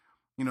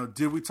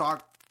 Did we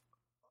talk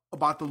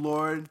about the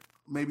Lord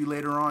maybe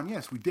later on?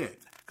 Yes, we did.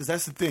 Because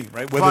that's the thing,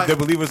 right? Whether they're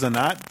believers or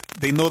not,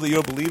 they know that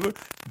you're a believer.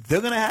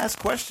 They're gonna ask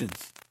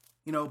questions.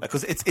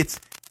 Because it's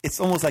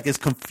almost like it's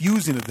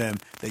confusing to them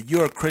that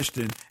you're a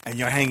Christian and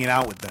you're hanging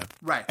out with them,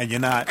 right? And you're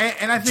not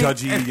and I think,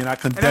 judgy, you're not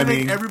condemning. And I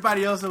think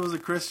everybody else that was a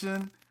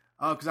Christian.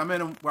 Because I met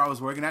him where I was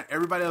working at.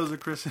 Everybody that was a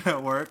Christian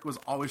at work was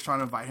always trying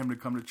to invite him to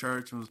come to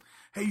church. And was,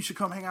 hey, you should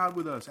come hang out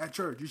with us at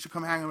church. You should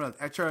come hang out with us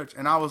at church.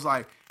 And I was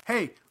like,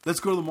 hey,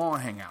 let's go to the mall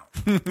and hang out.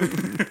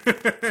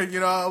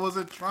 I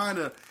wasn't trying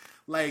to,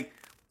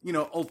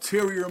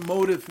 ulterior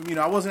motive.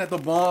 I wasn't at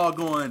the mall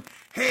going,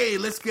 hey,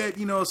 let's get,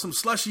 some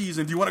slushies.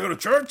 And do you want to go to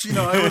church?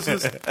 It was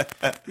just,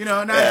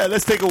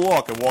 let's take a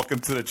walk and walk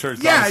into the church.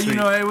 Yeah,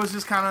 it was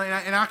just kind of,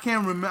 and I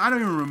can't remember. I don't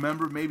even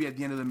remember. Maybe at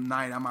the end of the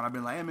night, I might have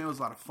been like, hey, man, it was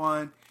a lot of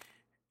fun.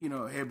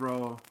 Hey,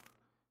 bro,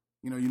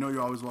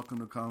 you're always welcome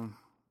to come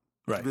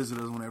visit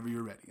us whenever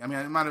you're ready. I mean,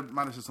 I might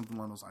have said something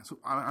along those lines. So,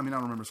 I don't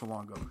remember so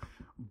long ago.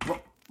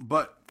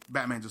 But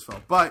Batman just fell.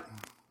 But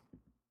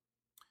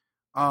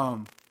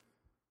I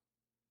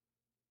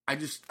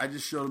just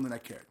showed him that I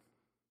cared.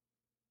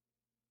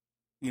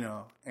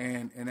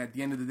 And at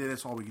the end of the day,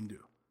 that's all we can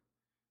do.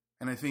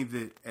 And I think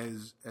that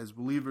as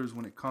believers,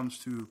 when it comes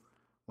to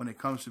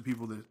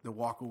people that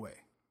walk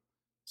away,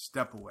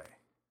 step away.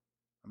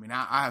 I mean,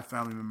 I have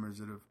family members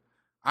that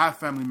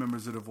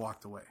have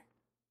walked away.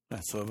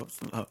 Yeah, so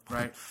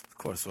right, of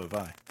course, so have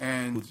I.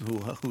 And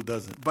who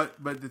doesn't?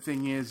 But the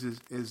thing is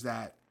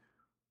that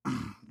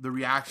the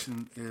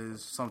reaction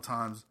is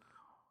sometimes,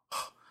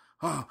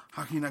 oh,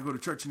 how can you not go to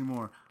church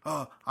anymore?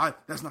 Oh,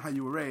 that's not how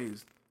you were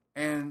raised,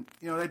 and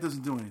that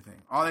doesn't do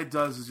anything. All it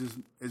does is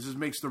just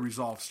makes the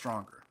resolve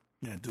stronger.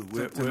 Yeah, dude,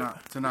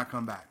 to not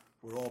come back.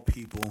 We're all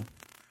people.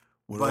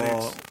 We're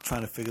all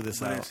trying to figure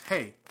this out.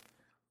 Hey,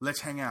 let's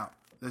hang out.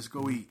 Let's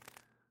go eat.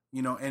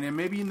 And then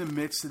maybe in the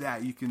midst of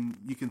that, you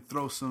can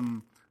throw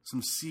some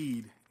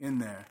seed in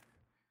there.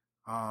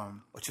 Or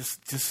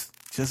just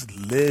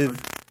live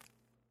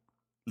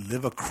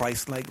a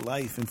Christ-like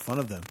life in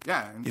front of them.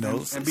 Yeah, and be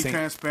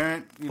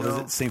transparent. What is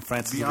it? St.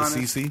 Francis of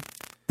Assisi,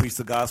 preach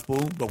the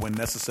gospel, but when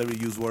necessary,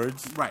 use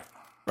words. Right.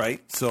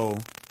 Right. So,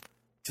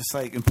 just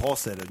like and Paul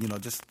said,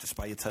 just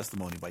by your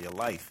testimony, by your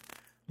life,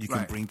 you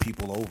can bring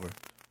people over,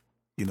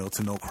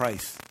 to know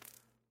Christ.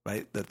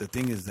 Right. The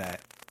thing is that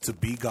to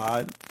be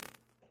God.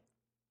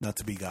 Not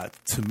to be God.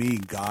 To me,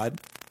 God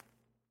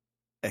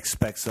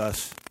expects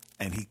us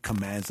and he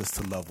commands us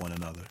to love one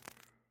another.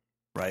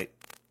 Right?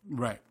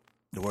 Right.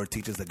 The word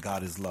teaches that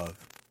God is love.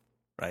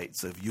 right?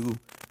 So if you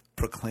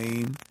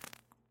proclaim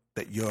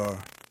that you're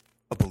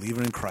a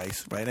believer in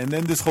Christ, right? And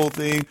then this whole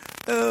thing,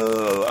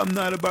 oh, I'm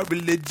not about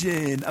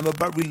religion, I'm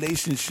about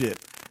relationship,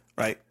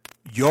 right?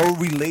 Your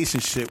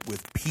relationship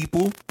with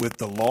people, with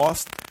the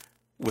lost,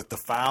 with the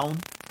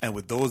found, and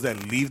with those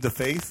that leave the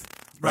faith,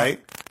 right,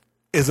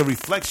 is a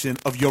reflection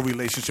of your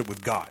relationship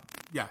with God.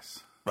 Yes.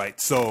 Right?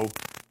 So,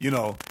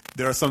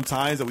 there are some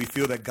times that we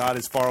feel that God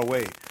is far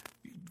away.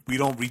 We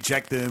don't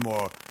reject him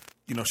or,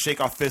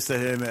 shake our fists at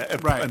him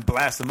and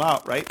blast him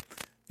out, right?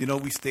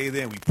 We stay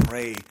there and we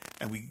pray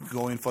and we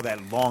go in for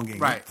that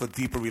longing for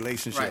deeper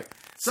relationship. Right.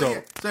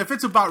 So if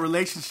it's about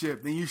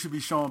relationship, then you should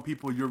be showing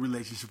people your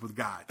relationship with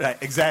God. Right,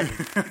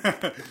 exactly.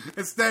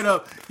 Instead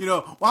of,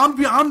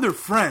 I'm their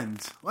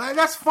friend. Well,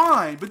 that's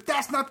fine, but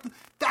that's not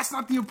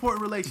the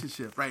important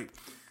relationship, right?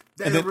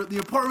 The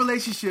important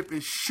relationship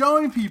is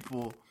showing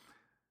people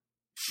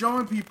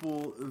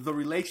the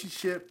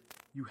relationship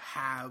you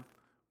have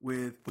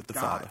with the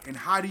God. Father. And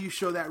how do you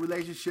show that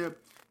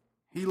relationship?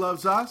 He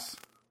loves us,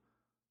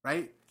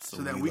 right?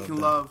 So that we can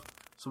love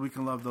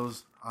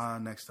those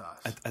next to us.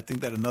 I think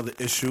that another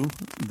issue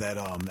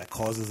that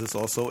causes this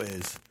also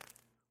is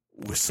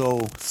we're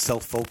so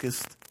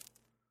self-focused.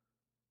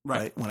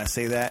 Right? When I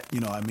say that,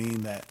 I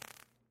mean that,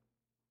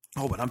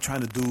 but I'm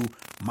trying to do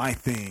my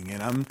thing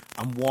and I'm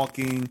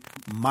walking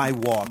my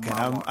walk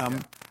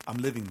and I'm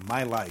living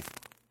my life.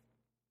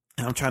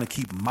 And I'm trying to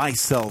keep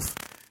myself,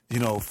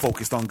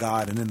 focused on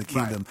God and in the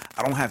kingdom. Right.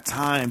 I don't have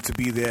time to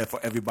be there for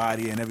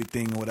everybody and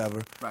everything or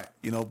whatever. Right.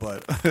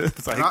 But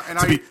it's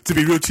like to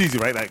be real cheesy,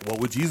 right? Like, what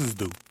would Jesus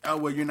do? Oh,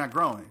 well, you're not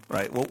growing.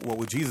 Right. What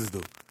would Jesus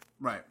do?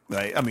 Right.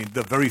 Right. I mean,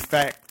 the very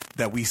fact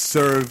that we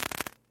serve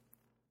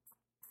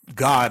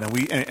God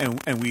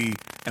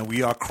and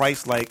we are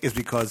Christ-like is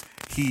because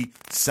he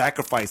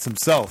sacrificed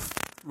himself.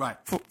 Right.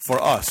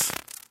 For us.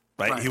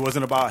 Right. He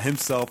wasn't about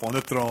himself on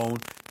the throne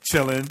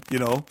chilling,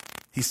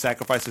 He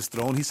sacrificed his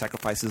throne. He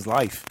sacrificed his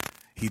life.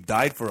 He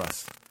died for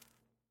us,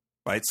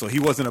 right? So he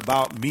wasn't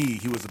about me.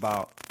 He was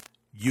about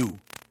you.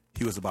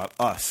 He was about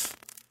us,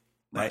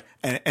 right?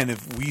 And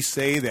if we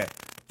say that,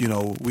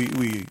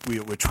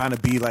 we're trying to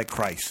be like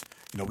Christ,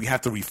 we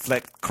have to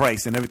reflect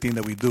Christ in everything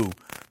that we do.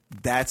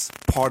 That's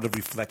part of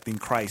reflecting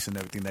Christ in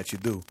everything that you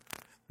do.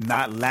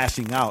 Not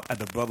lashing out at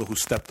the brother who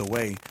stepped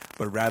away,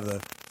 but rather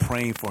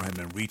praying for him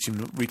and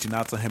reaching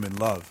out to him in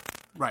love.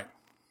 Right.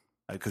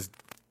 Because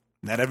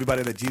not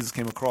everybody that Jesus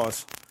came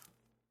across,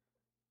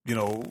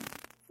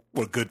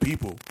 were good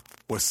people,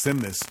 or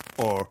sinless,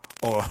 or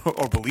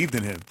believed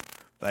in him,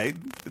 right?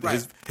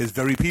 His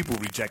very people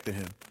rejected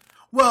him.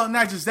 Well,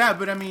 not just that,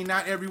 but I mean,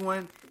 not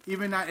everyone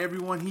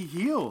he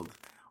healed,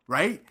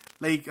 right?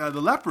 Like the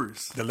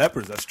lepers. The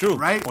lepers, that's true.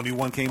 Right? Only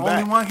one came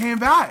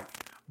back.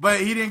 But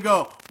he didn't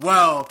go,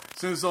 well,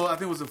 since I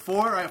think it was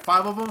 4, right?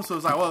 5 of them. So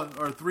it's like, well,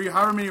 or 3,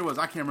 however many it was.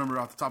 I can't remember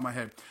off the top of my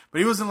head.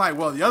 But he wasn't like,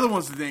 well, the other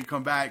ones that didn't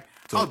come back.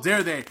 So how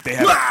dare they? They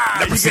have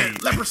leprosy. You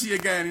get leprosy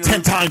again.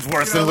 10 times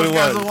worse than what it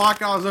was. Guys will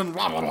walk out and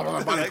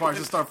body parts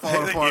just start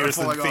falling apart. Ears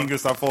and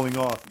fingers start falling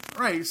off.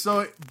 Right.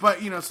 So, but,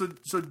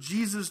 so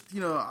Jesus,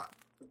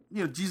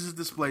 Jesus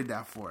displayed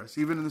that for us.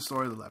 Even in the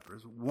story of the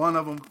lepers. One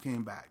of them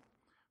came back.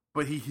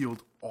 But he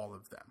healed all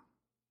of them.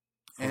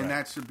 And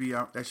that should be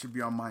our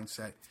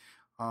mindset.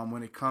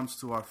 When it comes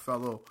to our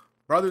fellow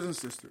brothers and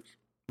sisters,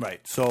 right?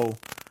 So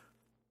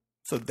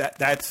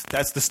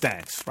that's the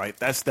stance, right?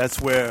 That's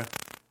where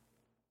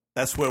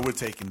we're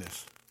taking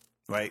this,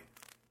 right?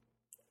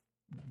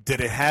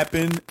 Did it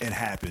happen? It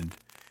happened.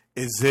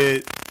 Is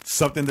it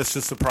something that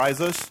should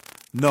surprise us?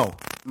 No,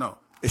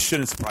 it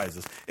shouldn't surprise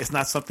us. It's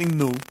not something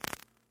new,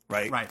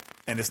 right? Right.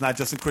 And it's not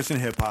just in Christian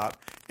hip hop,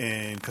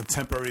 in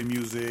contemporary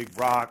music,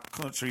 rock,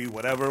 country,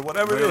 whatever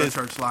it is.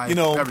 Church life,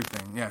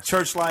 everything. Yeah,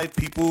 church life,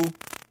 people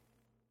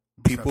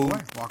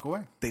walk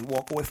away. They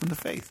walk away from the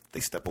faith. They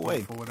step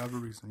away. For whatever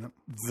reason. Yep.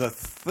 The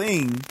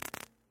thing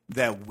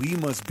that we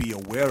must be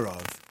aware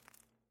of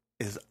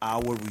is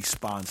our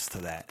response to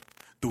that.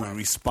 Do we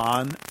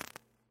respond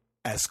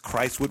as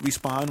Christ would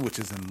respond, which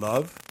is in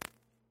love?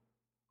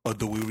 Or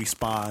do we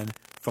respond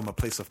from a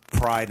place of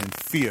pride and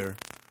fear,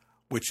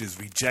 which is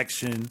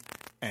rejection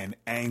and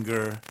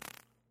anger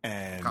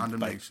and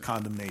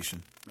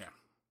condemnation? Yeah.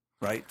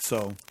 Right?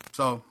 So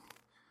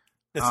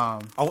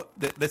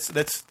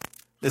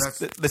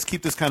let's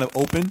keep this kind of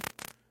open.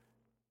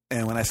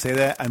 And when I say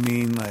that, I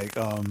mean like,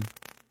 we're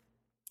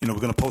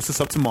going to post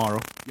this up tomorrow.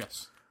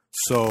 Yes.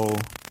 So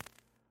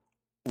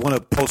I want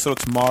to post it up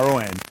tomorrow,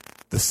 and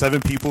the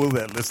 7 people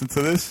that listen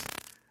to this,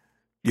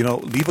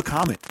 leave a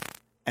comment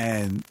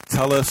and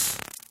tell us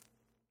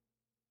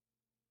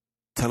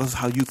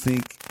how you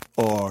think,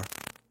 or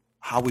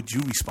how would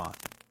you respond.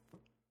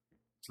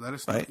 So let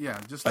us know. Right? Yeah,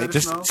 just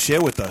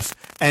share with us.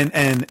 And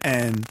man,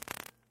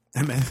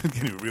 I'm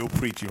getting real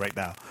preachy right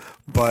now.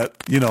 But,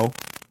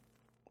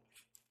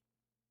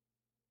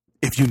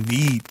 if you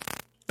need,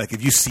 like,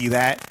 if you see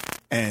that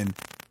and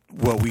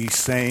what we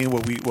saying,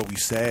 what we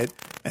said,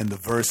 and the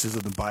verses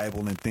of the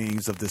Bible and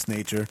things of this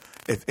nature,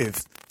 if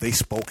they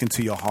spoke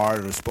into your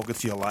heart or spoke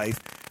into your life,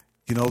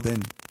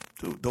 then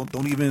Dude,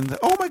 don't even.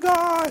 Oh my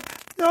God!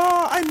 No,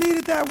 I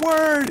needed that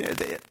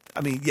word.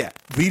 I mean, yeah,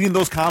 reading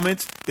those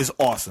comments is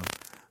awesome,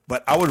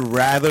 but I would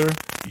rather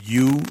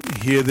you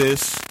hear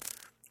this,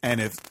 and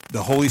if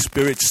the Holy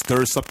Spirit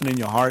stirs something in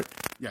your heart,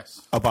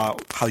 yes,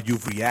 about how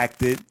you've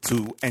reacted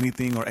to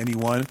anything or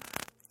anyone,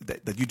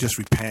 that you just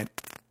repent.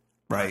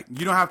 Right.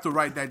 You don't have to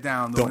write that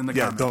down though, in the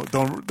comments.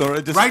 Don't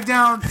just write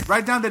down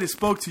that it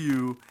spoke to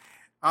you,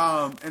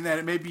 and that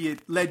it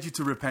led you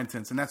to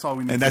repentance, and that's all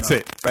we need. And that's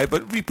it, right?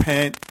 But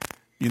repent,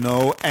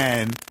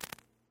 and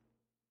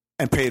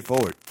pay it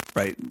forward,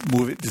 right?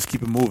 Move it, just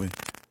keep it moving.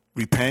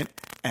 Repent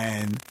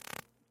and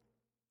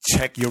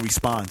check your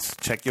response,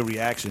 check your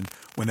reaction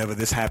whenever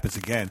this happens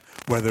again,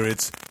 whether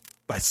it's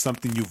by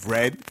something you've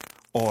read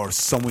or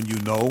someone you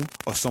know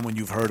or someone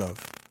you've heard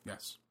of.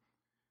 Yes.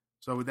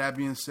 So with that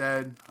being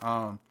said,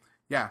 how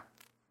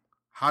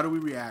do we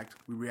react?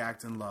 We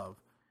react in love,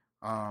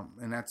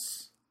 and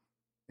that's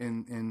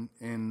in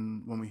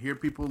when we hear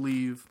people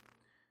leave.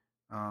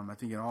 I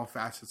think in all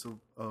facets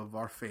of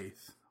our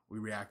faith, we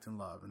react in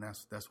love, and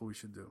that's what we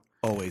should do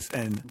always.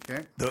 And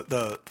okay,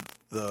 the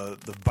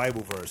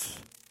Bible verse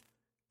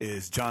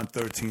is John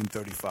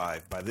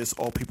 13:35. By this,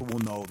 all people will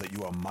know that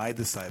you are my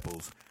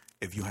disciples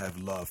if you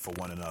have love for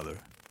one another.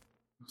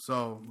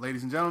 So,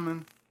 ladies and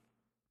gentlemen,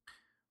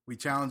 we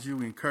challenge you,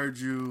 we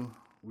encourage you,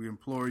 we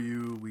implore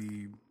you,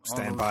 we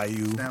stand by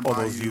you, all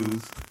those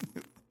yous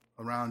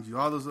around you,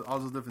 all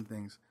those different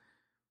things.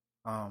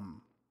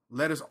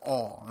 Let us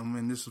all,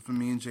 and this is for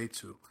me and Jay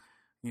too.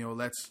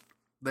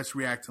 Let's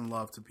react in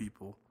love to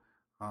people,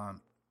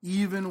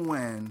 even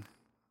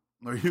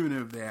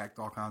if they act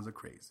all kinds of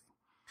crazy.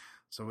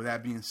 So with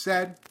that being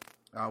said,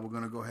 we're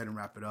gonna go ahead and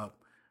wrap it up.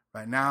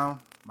 Right now,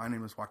 my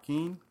name is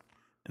Joaquin,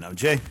 and I'm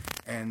Jay,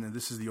 and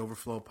this is the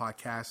Overflow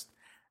Podcast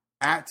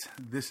at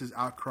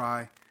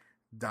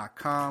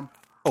thisisoutcry.com.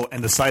 Oh,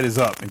 and the site is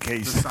up.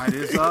 The site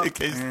is up,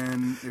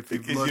 and if you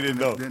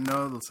didn't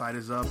know, the site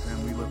is up,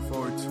 and we look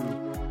forward to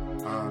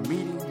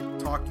meeting,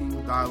 talking,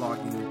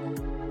 dialoguing,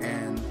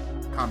 and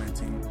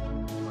commenting